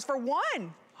 $46 for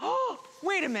one. Oh,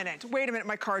 wait a minute,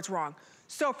 my card's wrong.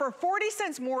 So for 40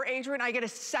 cents more, Adrienne, I get a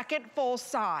second full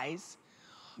size.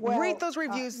 Well, read those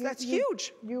reviews, that's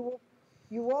huge. You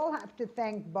all have to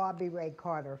thank Bobby Ray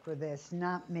Carter for this,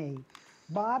 not me.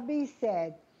 Bobby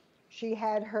said she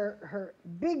had her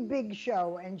big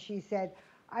show, and she said,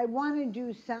 I want to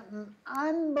do something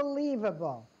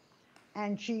unbelievable.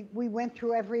 And we went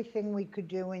through everything we could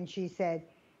do, and she said,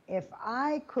 if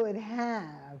I could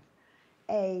have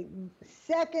a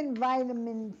second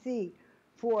vitamin C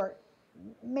for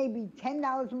maybe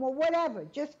 $10 more, whatever,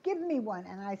 just give me one.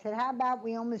 And I said, how about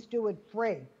we almost do it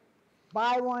free?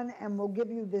 Buy one and we'll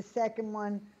give you the second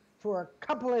one for a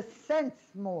couple of cents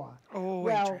more. Oh,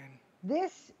 well,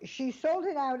 Adrienne. She sold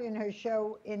it out in her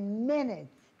show in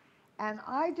minutes. And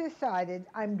I decided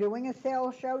I'm doing a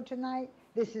sale show tonight.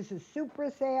 This is a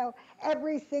super sale.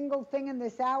 Every single thing in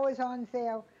this hour is on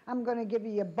sale. I'm going to give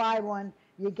you buy one,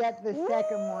 you get the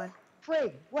second one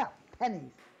free. Well,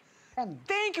 pennies.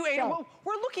 Thank you, Adrienne. Well,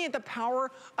 we're looking at the power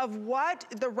of what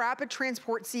the Rapid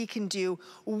Transport C can do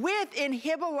with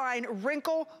Inhibiline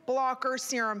Wrinkle Blocker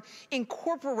Serum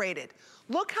incorporated.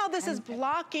 Look how this is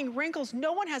blocking wrinkles.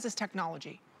 No one has this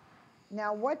technology.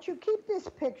 Now, you keep this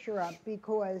picture up,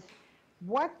 because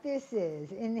what this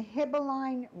is,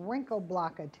 Inhibiline Wrinkle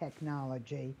Blocker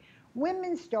technology,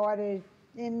 women started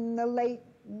in the late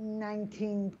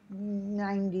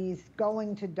 1990s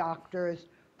going to doctors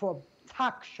for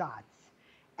tox shots.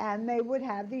 And they would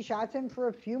have these shots, and for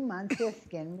a few months their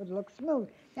skin would look smooth.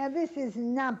 Now, this is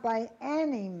not by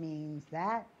any means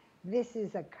that. This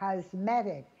is a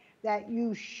cosmetic that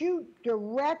you shoot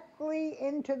directly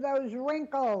into those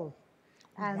wrinkles.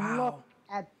 And look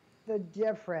at the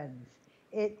difference.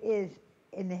 It is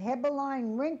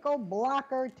Inhibiline Wrinkle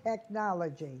Blocker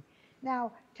technology.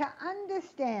 Now, to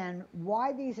understand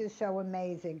why these are so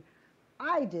amazing,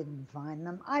 I didn't find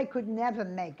them. I could never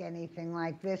make anything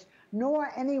like this,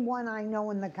 nor anyone I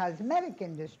know in the cosmetic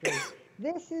industry.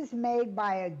 This is made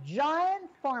by a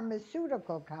giant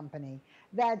pharmaceutical company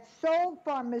that sold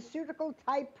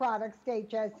pharmaceutical-type products to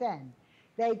HSN.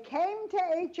 They came to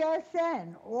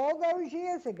HSN all those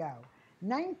years ago,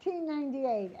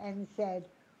 1998, and said,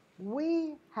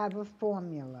 we have a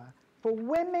formula for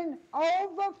women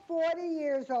over 40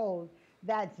 years old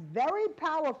that's very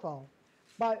powerful,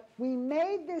 but we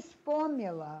made this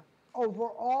formula over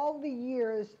all the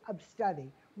years of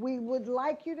study. We would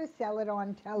like you to sell it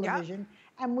on television.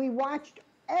 And we watched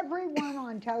everyone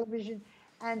on television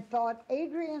and thought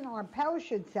Adrienne Arpel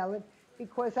should sell it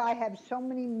because I have so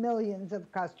many millions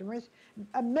of customers.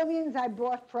 Millions I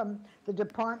brought from the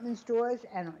department stores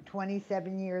and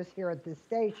 27 years here at the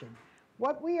station.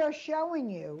 What we are showing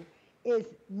you is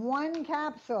one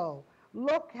capsule.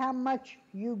 Look how much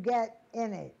you get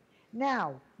in it.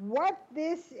 Now, what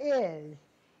this is,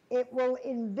 it will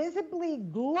invisibly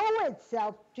glue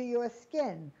itself to your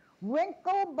skin,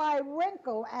 wrinkle by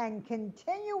wrinkle, and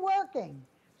continue working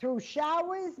through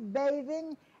showers,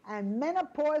 bathing, and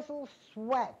menopausal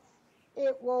sweats.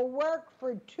 It will work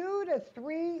for 2 to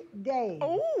 3 days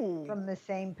from the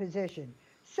same position.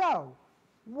 So,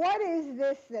 what is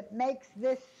this that makes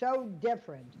this so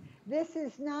different? This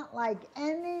is not like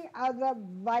any other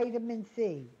vitamin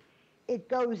C. It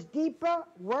goes deeper,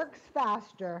 works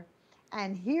faster,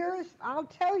 and I'll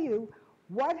tell you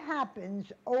what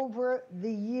happens over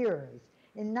the years.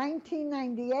 In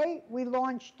 1998, we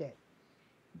launched it,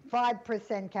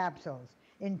 5% capsules.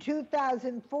 In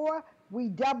 2004, we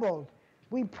doubled.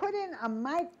 We put in a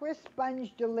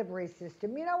micro-sponge delivery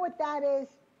system. You know what that is?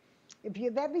 If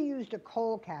you've ever used a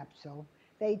cold capsule,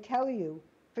 they tell you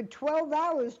for 12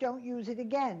 hours, don't use it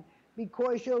again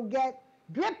because you'll get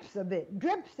drips of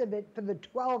it for the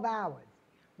 12 hours.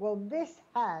 Well, this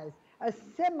has a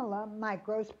similar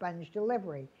micro-sponge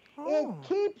delivery. It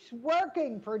keeps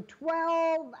working for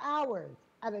 12 hours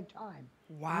at a time.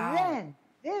 Wow. Then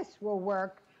this will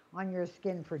work on your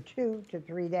skin for 2 to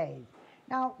 3 days.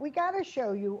 Now, we got to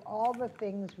show you all the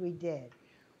things we did.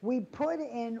 We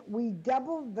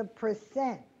doubled the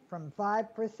percent from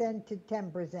 5% to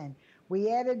 10%. We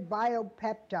added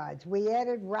biopeptides. We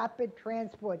added rapid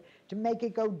transport to make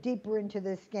it go deeper into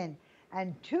the skin.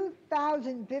 And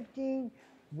 2015,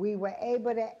 we were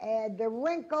able to add the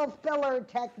wrinkle filler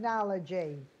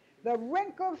technology. The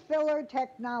wrinkle filler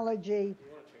technology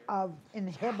of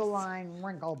Inhibiline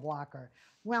Wrinkle Blocker.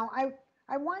 Now,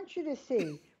 I want you to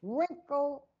see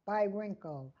wrinkle by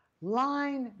wrinkle,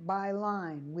 line by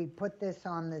line, we put this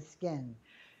on the skin.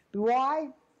 Why?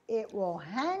 It will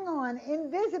hang on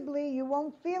invisibly. You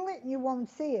won't feel it and you won't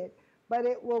see it, but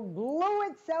it will glue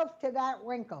itself to that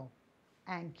wrinkle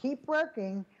and keep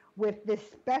working with this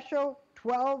special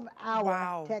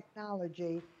 12-hour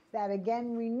technology that,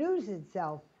 again, renews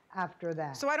itself after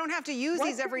that. So I don't have to use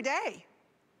these every day.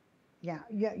 Yeah,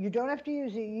 you don't have to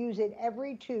use it. You use it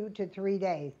every 2 to 3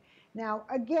 days. Now,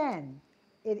 again,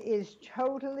 it is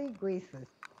totally greaseless.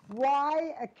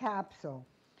 Why a capsule?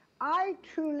 I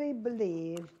truly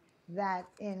believe that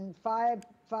in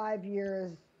five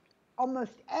years,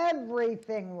 almost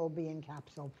everything will be in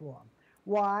capsule form.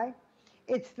 Why?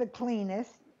 It's the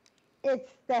cleanest.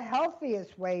 It's the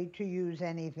healthiest way to use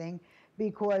anything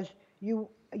because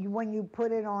when you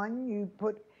put it on,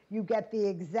 you get the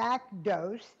exact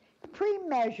dose,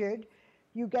 pre-measured.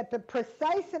 You get the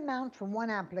precise amount from one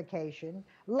application.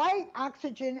 Light,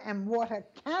 oxygen, and water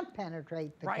can't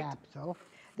penetrate the capsule.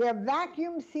 They're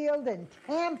vacuum sealed and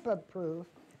tamper-proof,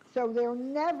 so they're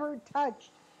never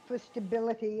touched for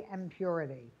stability and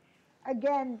purity.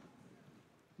 Again,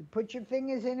 you put your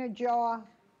fingers in a jar,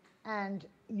 and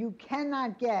you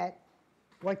cannot get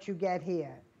what you get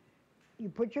here. You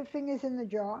put your fingers in the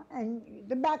jar, and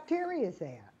the bacteria is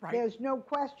there. There's no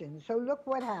question. So look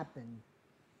what happened.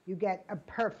 You get a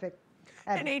perfect...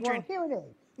 And Adrienne... Well, here it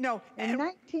is. No. In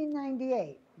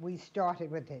 1998, we started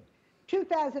with it.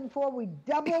 2004, we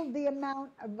doubled the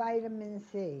amount of vitamin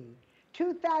C.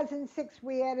 2006,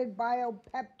 we added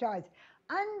biopeptides.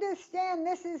 Understand,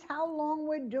 this is how long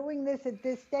we're doing this at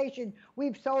this station.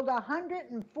 We've sold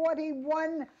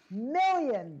 141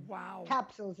 million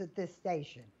capsules at this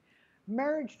station.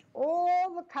 Merged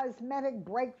all the cosmetic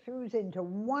breakthroughs into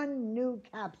one new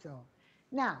capsule.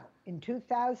 Now, in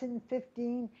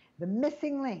 2015, the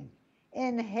missing link,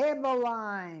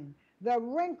 Inhibiline, the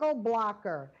wrinkle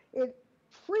blocker, it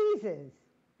freezes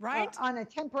on a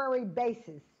temporary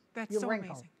basis. That's your so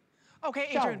wrinkle. Amazing. Okay,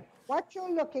 Adrienne. So, what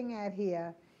you're looking at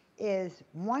here is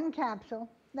one capsule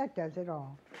that does it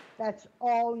all. That's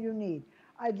all you need.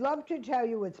 I'd love to tell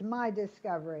you it's my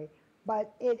discovery.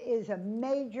 but it is a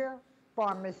major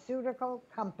pharmaceutical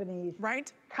company's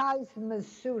Right?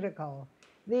 cosmeceutical,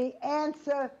 the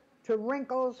answer to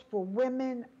wrinkles for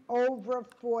women over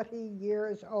 40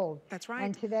 years old. That's right.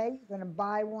 And today you're going to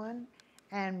buy one,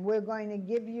 and we're going to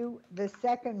give you the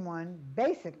second one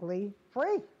basically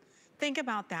free. Think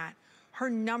about that. Her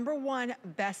 #1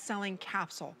 best-selling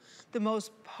capsule, the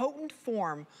most potent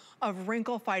form of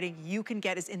wrinkle fighting you can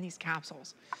get is in these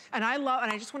capsules. And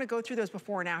I just wanna go through those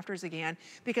before and afters again,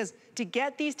 because to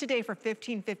get these today for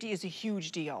 $15.50 is a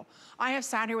huge deal. I have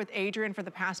sat here with Adrienne for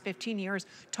the past 15 years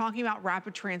talking about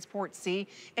Rapid Transport C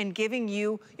and giving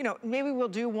you, maybe we'll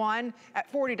do one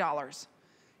at $40.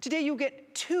 Today you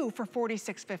get 2 for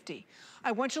 $46.50.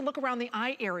 I want you to look around the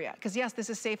eye area, because yes, this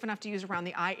is safe enough to use around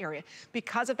the eye area.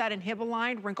 Because of that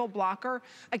Inhibiline wrinkle blocker,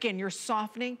 again, you're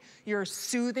softening, you're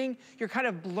soothing, you're kind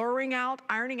of blurring out,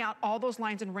 ironing out all those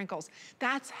lines and wrinkles.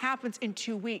 That happens in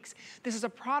 2 weeks. This is a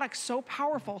product so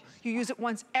powerful, you use it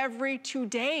once every 2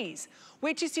 days.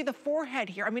 Wait till you see the forehead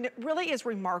here. I mean, it really is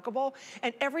remarkable.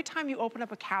 And every time you open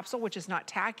up a capsule, which is not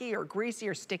tacky or greasy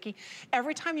or sticky,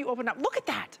 every time you open up, look at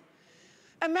that.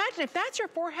 Imagine if that's your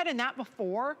forehead and that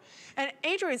before, and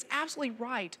Adrienne is absolutely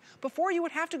right. Before you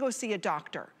would have to go see a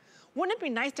doctor. Wouldn't it be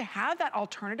nice to have that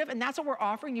alternative? And that's what we're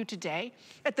offering you today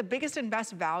at the biggest and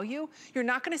best value. You're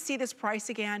not gonna see this price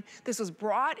again. This was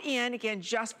brought in, again,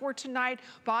 just for tonight.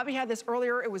 Bobby had this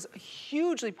earlier. It was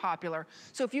hugely popular.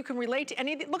 So if you can relate to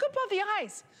any of the, look above the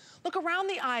eyes. Look around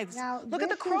the eyes. Now, look at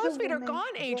the crow's feet are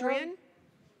gone, Adrienne.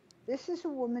 This is a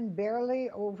woman barely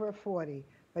over 40.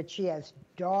 But she has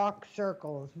dark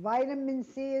circles. Vitamin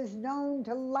C is known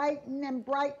to lighten and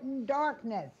brighten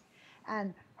darkness.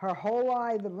 And her whole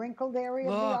eye, the wrinkled area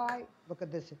of the eye, look at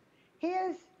this.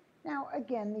 Now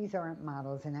again, these aren't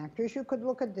models and actors. You could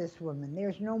look at this woman.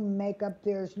 There's no makeup,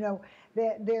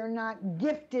 they're not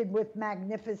gifted with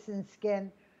magnificent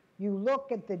skin. You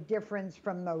look at the difference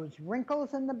from those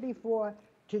wrinkles in the before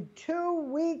to 2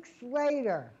 weeks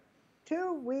later.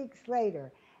 2 weeks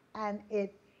later. And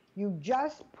you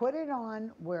just put it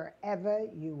on wherever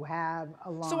you have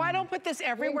a line. So I don't put this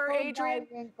everywhere,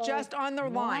 Adrienne, just on the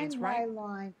lines, right? Line by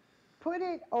line. Put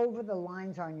it over the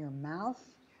lines on your mouth.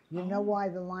 You know why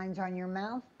the lines on your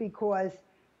mouth? Because,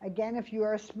 again, if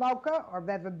you're a smoker or have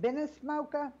ever been a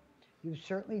smoker, you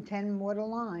certainly tend more to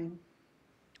line.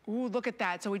 Ooh, look at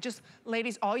that. So we just,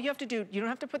 ladies, all you have to do, you don't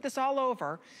have to put this all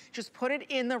over. Just put it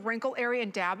in the wrinkle area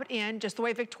and dab it in, just the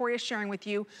way Victoria's sharing with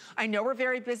you. I know we're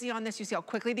very busy on this. You see how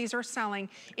quickly these are selling.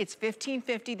 It's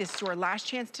 $15.50. This is your last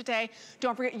chance today.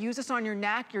 Don't forget, use this on your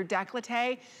neck, your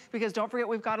décolleté, because don't forget,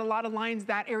 we've got a lot of lines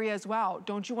that area as well.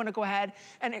 Don't you want to go ahead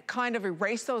and kind of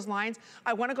erase those lines?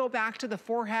 I want to go back to the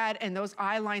forehead and those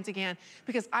eye lines again,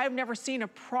 because I've never seen a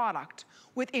product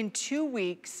within 2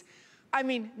 weeks, I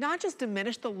mean, not just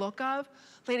diminish the look of,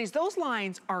 ladies, those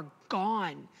lines are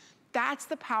gone. That's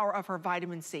the power of her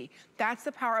vitamin C. That's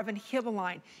the power of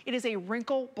Inhibiline. It is a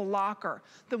wrinkle blocker.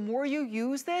 The more you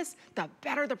use this, the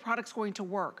better the product's going to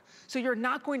work. So you're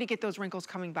not going to get those wrinkles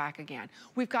coming back again.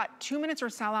 We've got 2 minutes or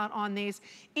sellout on these.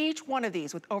 Each one of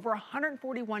these with over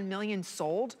 141 million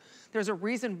sold. There's a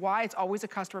reason why it's always a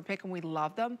customer pick and we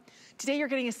love them. Today you're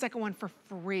getting a second one for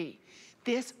free.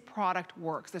 This product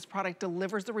works. This product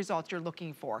delivers the results you're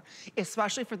looking for,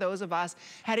 especially for those of us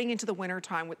heading into the winter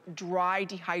time with dry,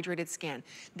 dehydrated skin.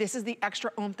 This is the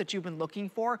extra oomph that you've been looking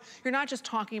for. You're not just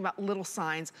talking about little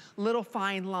signs, little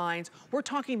fine lines. We're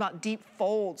talking about deep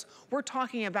folds. We're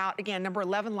talking about, again, number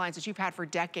 11 lines that you've had for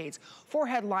decades,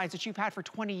 forehead lines that you've had for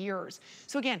 20 years.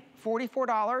 So again,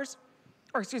 $46,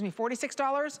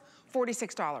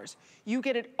 $46. You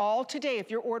get it all today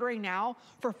if you're ordering now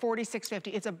for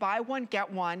 $46.50. It's a buy one, get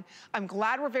one. I'm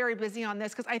glad we're very busy on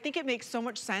this because I think it makes so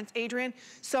much sense, Adrienne.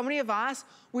 So many of us,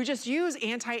 we just use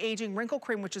anti-aging wrinkle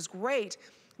cream, which is great.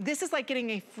 This is like getting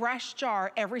a fresh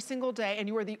jar every single day, and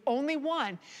you are the only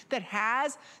one that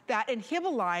has that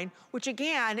Inhibiline, which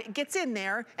again, gets in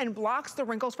there and blocks the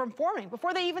wrinkles from forming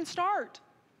before they even start.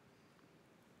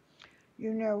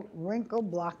 You know, wrinkle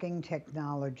blocking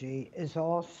technology is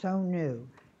all so new.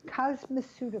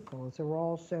 Cosmeceuticals are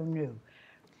all so new.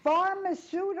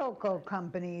 Pharmaceutical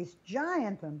companies,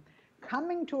 giant them,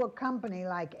 coming to a company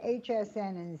like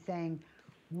HSN and saying,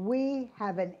 we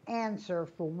have an answer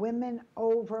for women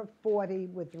over 40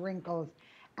 with wrinkles.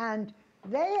 And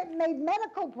they had made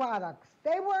medical products.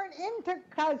 They weren't into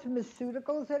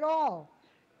cosmeceuticals at all.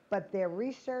 But their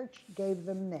research gave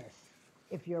them this.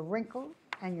 If you're wrinkled,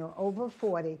 and you're over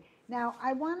 40. Now,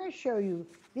 I want to show you,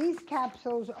 these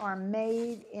capsules are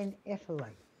made in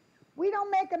Italy. We don't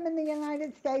make them in the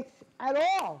United States at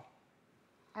all.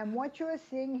 And what you're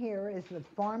seeing here is the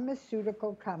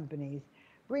pharmaceutical companies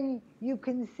you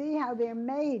can see how they're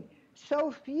made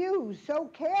so few, so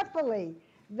carefully,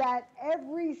 that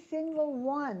every single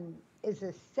one is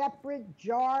a separate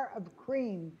jar of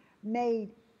cream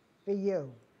made for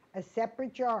you. A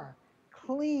separate jar,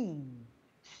 clean,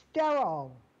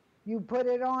 sterile. You put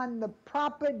it on the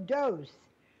proper dose.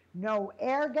 No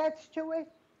air gets to it,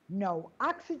 no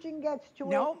oxygen gets to it.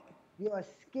 Nope. Your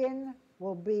skin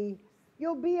will be,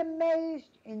 you'll be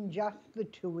amazed in just the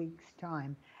 2 weeks'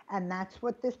 time. And that's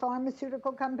what this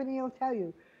pharmaceutical company will tell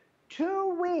you.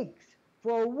 2 weeks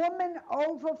for a woman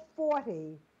over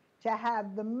 40 to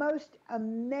have the most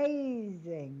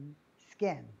amazing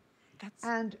skin.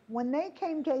 And when they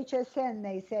came to HSN,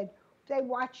 they said they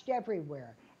watched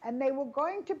everywhere. And they were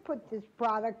going to put this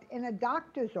product in a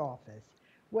doctor's office.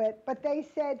 But they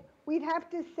said we'd have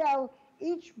to sell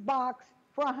each box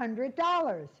for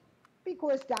 $100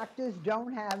 because doctors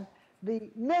don't have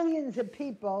the millions of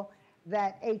people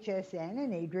that HSN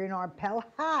and Adrienne Arpel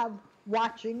have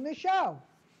watching the show.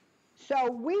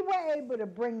 So we were able to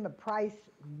bring the price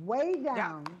way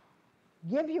down,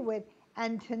 give you it,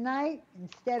 and tonight,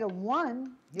 instead of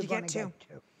one, you're going to get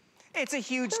two. It's a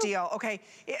huge deal. Okay,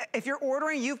 if you're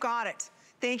ordering, you've got it.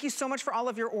 Thank you so much for all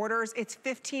of your orders. It's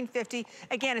 $15.50.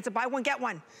 Again, it's a buy one, get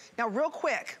one. Now, real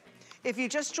quick, if you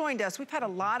just joined us, we've had a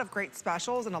lot of great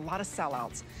specials and a lot of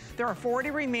sellouts. There are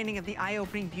 40 remaining of the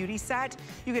eye-opening beauty set.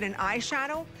 You get an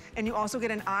eyeshadow, and you also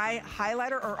get an eye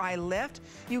highlighter or eye lift.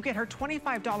 You get her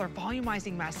 $25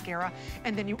 volumizing mascara,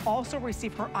 and then you also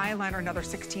receive her eyeliner, another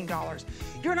 $16.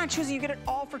 You're not choosing, you get it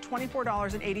all for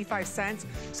 $24.85.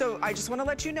 So I just wanna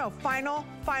let you know, final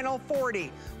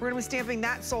 40. We're gonna be stamping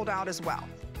that sold out as well.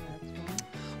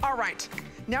 All right,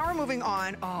 now we're moving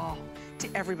on to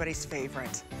everybody's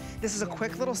favorite. This is a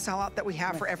quick little sellout that we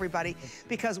have for everybody,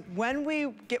 because when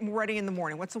we get ready in the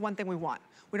morning, what's the one thing we want?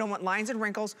 We don't want lines and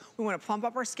wrinkles. We want to plump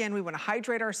up our skin. We want to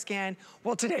hydrate our skin.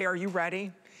 Well, today, are you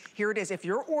ready? Here it is. If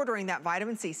you're ordering that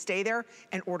vitamin C, stay there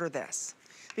and order this.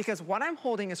 Because what I'm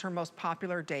holding is her most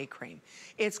popular day cream.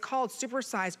 It's called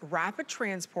Supersize Rapid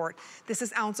Transport. This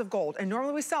is ounce of gold, and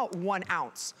normally we sell 1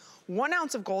 ounce. 1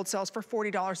 ounce of gold sells for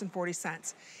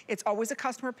 $40.40. It's always a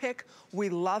customer pick. We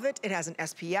love it. It has an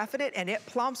SPF in it, and it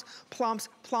plumps,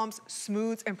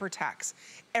 smooths, and protects.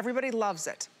 Everybody loves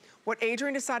it. What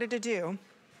Adrienne decided to do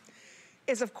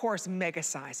is, of course, mega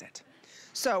size it.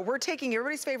 So we're taking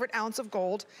everybody's favorite ounce of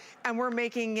gold, and we're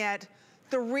making it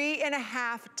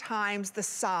 3.5 times the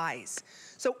size.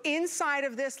 So inside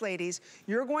of this, ladies,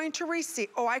 you're going to receive,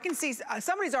 I can see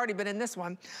somebody's already been in this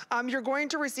one. You're going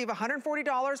to receive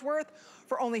 $140 worth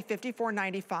for only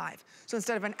 $54.95. So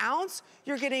instead of an ounce,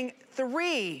 you're getting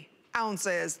 3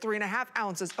 ounces, 3.5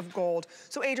 ounces of gold.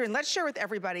 So Adrienne, let's share with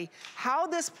everybody how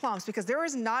this plumps, because there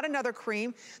is not another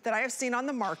cream that I have seen on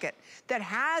the market that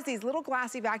has these little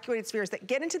glass evacuated spheres that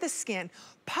get into the skin,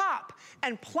 pop,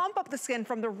 and plump up the skin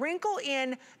from the wrinkle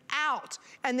in out.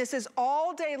 And this is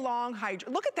all day long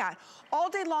hydration. Look at that, all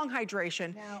day long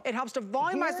hydration. Now, it helps to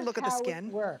volumize the look of the skin.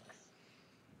 It works.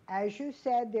 As you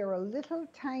said, there are little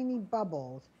tiny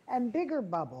bubbles and bigger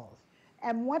bubbles.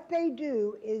 And what they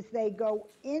do is they go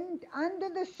in under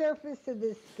the surface of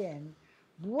the skin,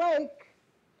 break,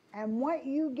 and what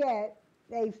you get,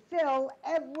 they fill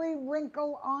every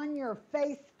wrinkle on your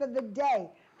face for the day.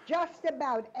 Just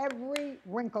about every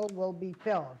wrinkle will be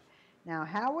filled. Now,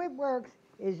 how it works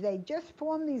is they just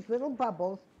form these little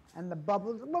bubbles, and the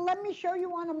bubbles, well, let me show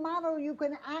you on a model. You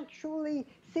can actually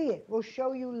see it. We'll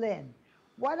show you Lynn.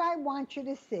 What I want you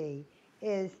to see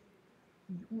is,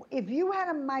 if you had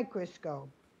a microscope,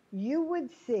 you would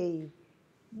see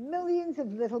millions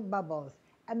of little bubbles,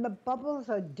 and the bubbles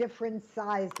are different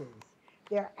sizes.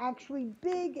 They're actually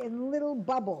big and little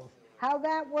bubbles. How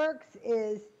that works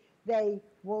is they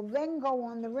will then go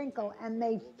on the wrinkle, and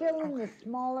they fill in the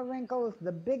smaller wrinkles,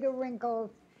 the bigger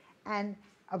wrinkles, and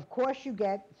of course you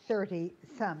get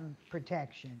 30-some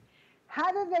protection.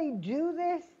 How do they do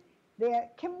this?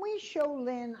 Can we show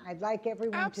Lynn? I'd like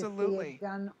everyone to see it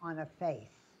done on a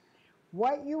face.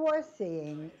 What you are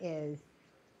seeing is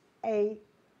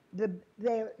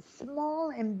they're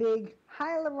small and big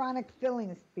hyaluronic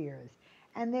filling spheres,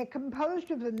 and they're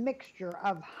composed of a mixture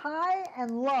of high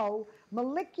and low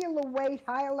molecular weight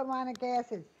hyaluronic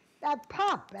acids that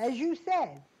pop, as you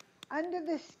said, under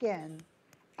the skin,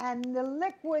 and the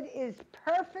liquid is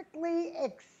perfectly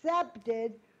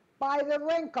accepted by the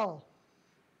wrinkle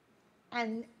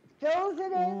and fills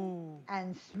it in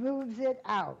and smooths it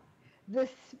out. The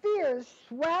spheres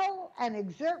swell and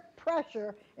exert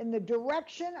pressure in the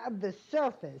direction of the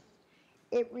surface.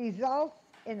 It results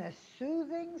in a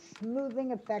soothing,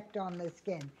 smoothing effect on the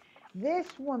skin. This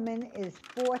woman is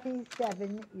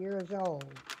 47 years old.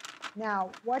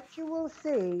 Now, what you will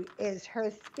see is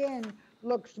her skin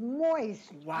looks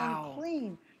moist and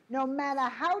clean. No matter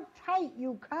how tight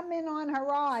you come in on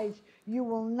her eyes, you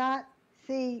will not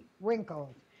see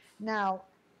wrinkles. Now,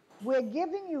 we're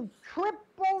giving you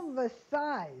triple the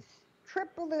size,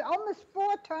 almost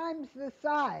 4 times the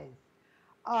size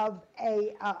of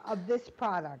this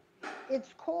product.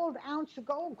 It's called Ounce of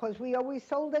Gold because we always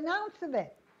sold an ounce of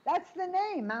it. That's the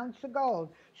name, Ounce of Gold.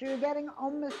 So you're getting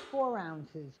almost 4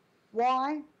 ounces.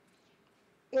 Why?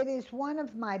 It is one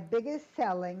of my biggest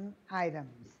selling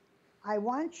items. I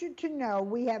want you to know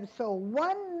we have sold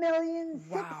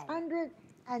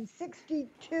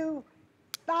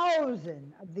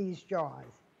 1,662,000 of these jars.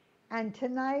 And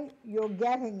tonight you're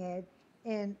getting it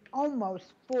in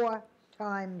almost 4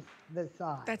 times the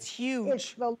size. That's huge.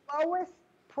 It's the lowest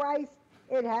price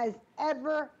it has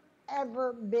ever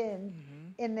been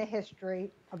in the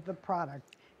history of the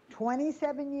product.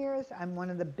 27 years, I'm one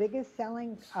of the biggest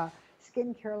selling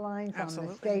skincare lines on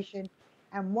the station.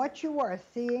 And what you are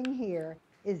seeing here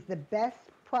is the best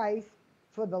price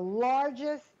for the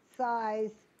largest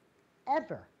size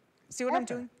ever. See what I'm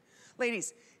doing?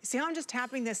 Ladies, see how I'm just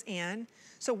tapping this in?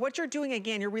 So what you're doing,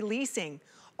 again, you're releasing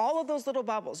all of those little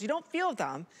bubbles. You don't feel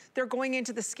them. They're going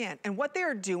into the skin. And what they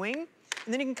are doing,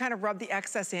 and then you can kind of rub the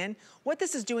excess in. What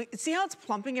this is doing, see how it's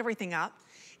plumping everything up?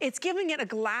 It's giving it a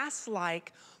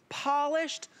glass-like,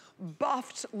 polished,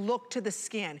 buffed look to the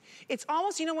skin. It's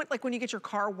almost, you know what, like when you get your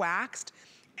car waxed,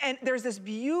 and there's this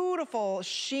beautiful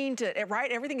sheen to it,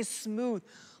 right? Everything is smooth.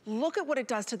 Look at what it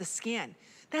does to the skin.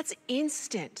 That's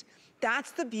instant.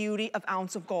 That's the beauty of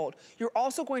Ounce of Gold. You're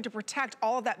also going to protect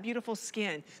all of that beautiful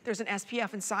skin. There's an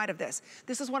SPF inside of this.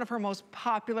 This is one of her most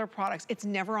popular products. It's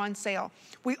never on sale.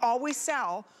 We always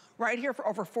sell right here for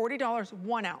over $40,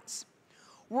 1 ounce.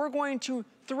 We're going to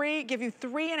give you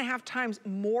 3.5 times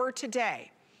more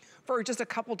today for just a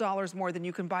couple dollars more than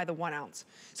you can buy the 1 ounce.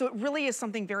 So it really is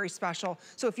something very special.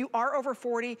 So if you are over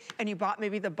 40 and you bought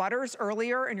maybe the butters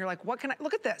earlier and you're like, what can I,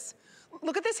 look at this.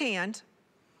 Look at this hand.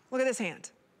 Look at this hand.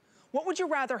 What would you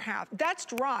rather have? That's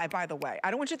dry, by the way.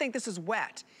 I don't want you to think this is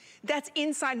wet. That's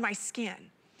inside my skin.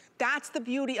 That's the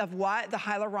beauty of what the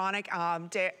hyaluronic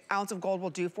Ounce of Gold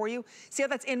will do for you. See how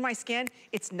that's in my skin?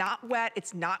 It's not wet,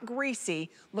 it's not greasy.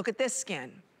 Look at this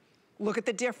skin. Look at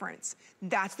the difference.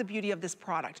 That's the beauty of this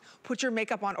product. Put your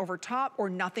makeup on over top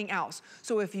or nothing else.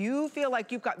 So if you feel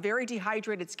like you've got very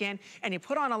dehydrated skin and you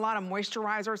put on a lot of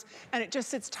moisturizers and it just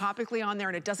sits topically on there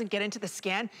and it doesn't get into the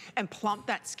skin and plump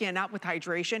that skin up with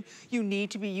hydration, you need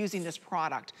to be using this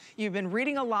product. You've been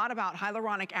reading a lot about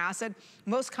hyaluronic acid.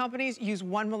 Most companies use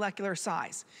 1 molecular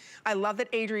size. I love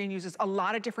that Adrienne uses a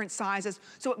lot of different sizes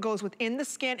so it goes within the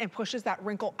skin and pushes that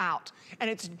wrinkle out. And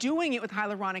it's doing it with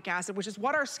hyaluronic acid, which is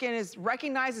what our skin is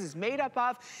recognizes, is made up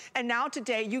of. And now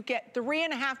today you get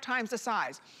 3.5 times the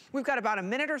size. We've got about a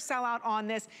minute or sellout on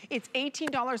this. It's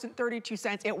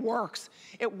 $18.32. It works.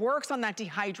 It works on that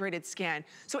dehydrated skin.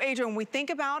 So Adrienne, when we think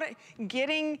about it,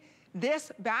 getting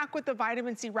this back with the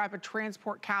vitamin C rapid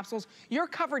transport capsules, you're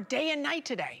covered day and night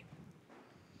today.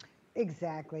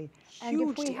 Exactly. Huge and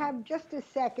if we deal. have just a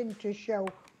second to show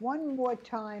one more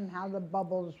time how the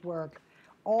bubbles work,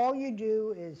 all you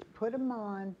do is put them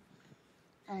on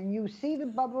and you see the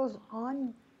bubbles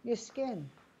on your skin.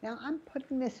 Now I'm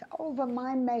putting this over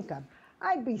my makeup.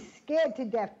 I'd be scared to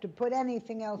death to put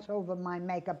anything else over my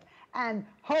makeup and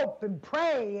hope and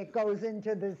pray it goes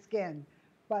into the skin.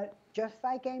 But just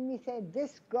like Amy said,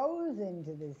 this goes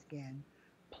into the skin,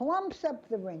 plumps up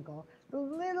the wrinkle, the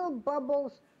little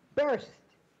bubbles burst,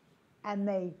 and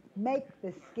they make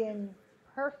the skin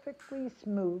perfectly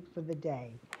smooth for the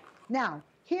day. Now,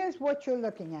 here's what you're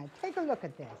looking at. Take a look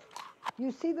at this.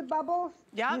 You see the bubbles?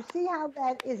 Yeah. You see how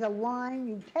that is a line?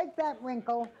 You take that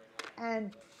wrinkle,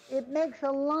 and it makes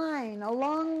a line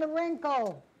along the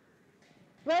wrinkle.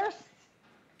 Bursts,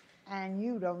 and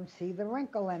you don't see the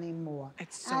wrinkle anymore.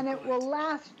 It's so and it will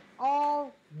last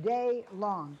all day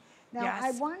long. Now, Yes.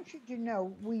 I want you to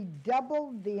know we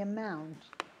doubled the amount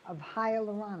of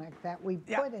hyaluronic that we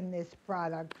put in this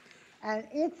product, and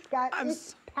it's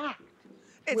packed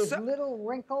with little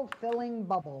wrinkle-filling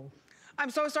bubbles. I'm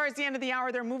so sorry it's the end of the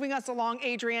hour. They're moving us along,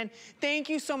 Adrienne. Thank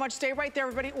you so much. Stay right there,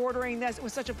 everybody ordering this. It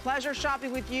was such a pleasure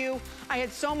shopping with you. I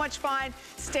had so much fun.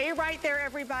 Stay right there,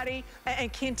 everybody,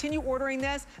 and continue ordering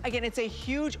this. Again, it's a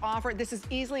huge offer. This is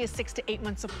easily a 6 to 8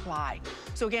 month supply.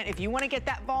 So again, if you want to get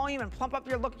that volume and plump up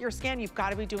your look, your skin, you've got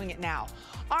to be doing it now.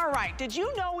 All right, did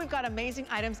you know we've got amazing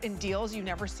items and deals you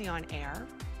never see on air?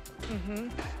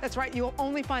 That's right, you'll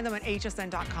only find them at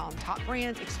hsn.com. Top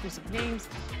brands, exclusive names,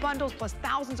 bundles, plus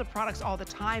thousands of products all the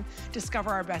time.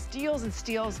 Discover our best deals and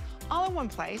steals all in one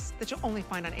place that you'll only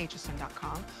find on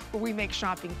hsn.com, where we make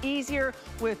shopping easier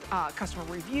with customer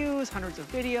reviews, hundreds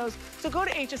of videos. So go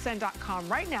to hsn.com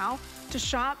right now to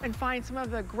shop and find some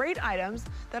of the great items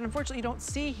that unfortunately you don't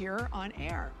see here on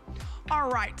air. All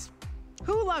right,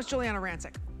 who loves Juliana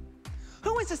Rancic?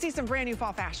 Who wants to see some brand new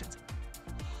fall fashions?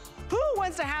 Who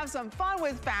wants to have some fun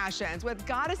with fashions with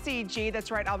Gotta See G? That's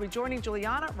right, I'll be joining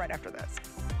Juliana right after this.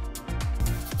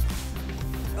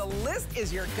 The list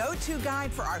is your go-to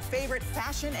guide for our favorite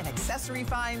fashion and accessory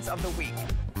finds of the week.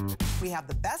 We have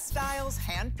the best styles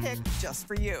handpicked just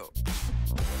for you.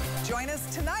 Join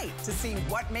us tonight to see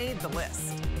what made the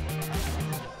list.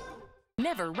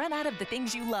 Never run out of the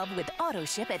things you love with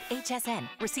AutoShip at HSN.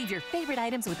 Receive your favorite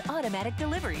items with automatic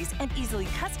deliveries and easily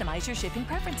customize your shipping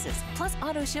preferences. Plus,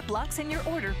 AutoShip locks in your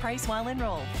order price while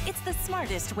enrolled. It's the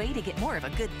smartest way to get more of a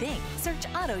good thing. Search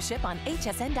AutoShip on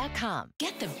hsn.com.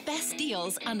 Get the best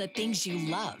deals on the things you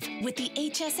love with the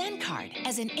HSN card.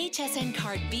 As an HSN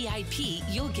card VIP,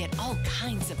 you'll get all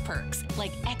kinds of perks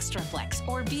like Extra Flex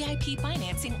or VIP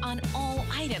financing on all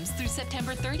items through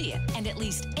September 30th and at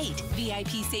least 8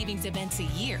 VIP savings events a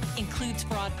year. Includes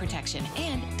fraud protection,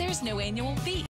 and there's no annual fee.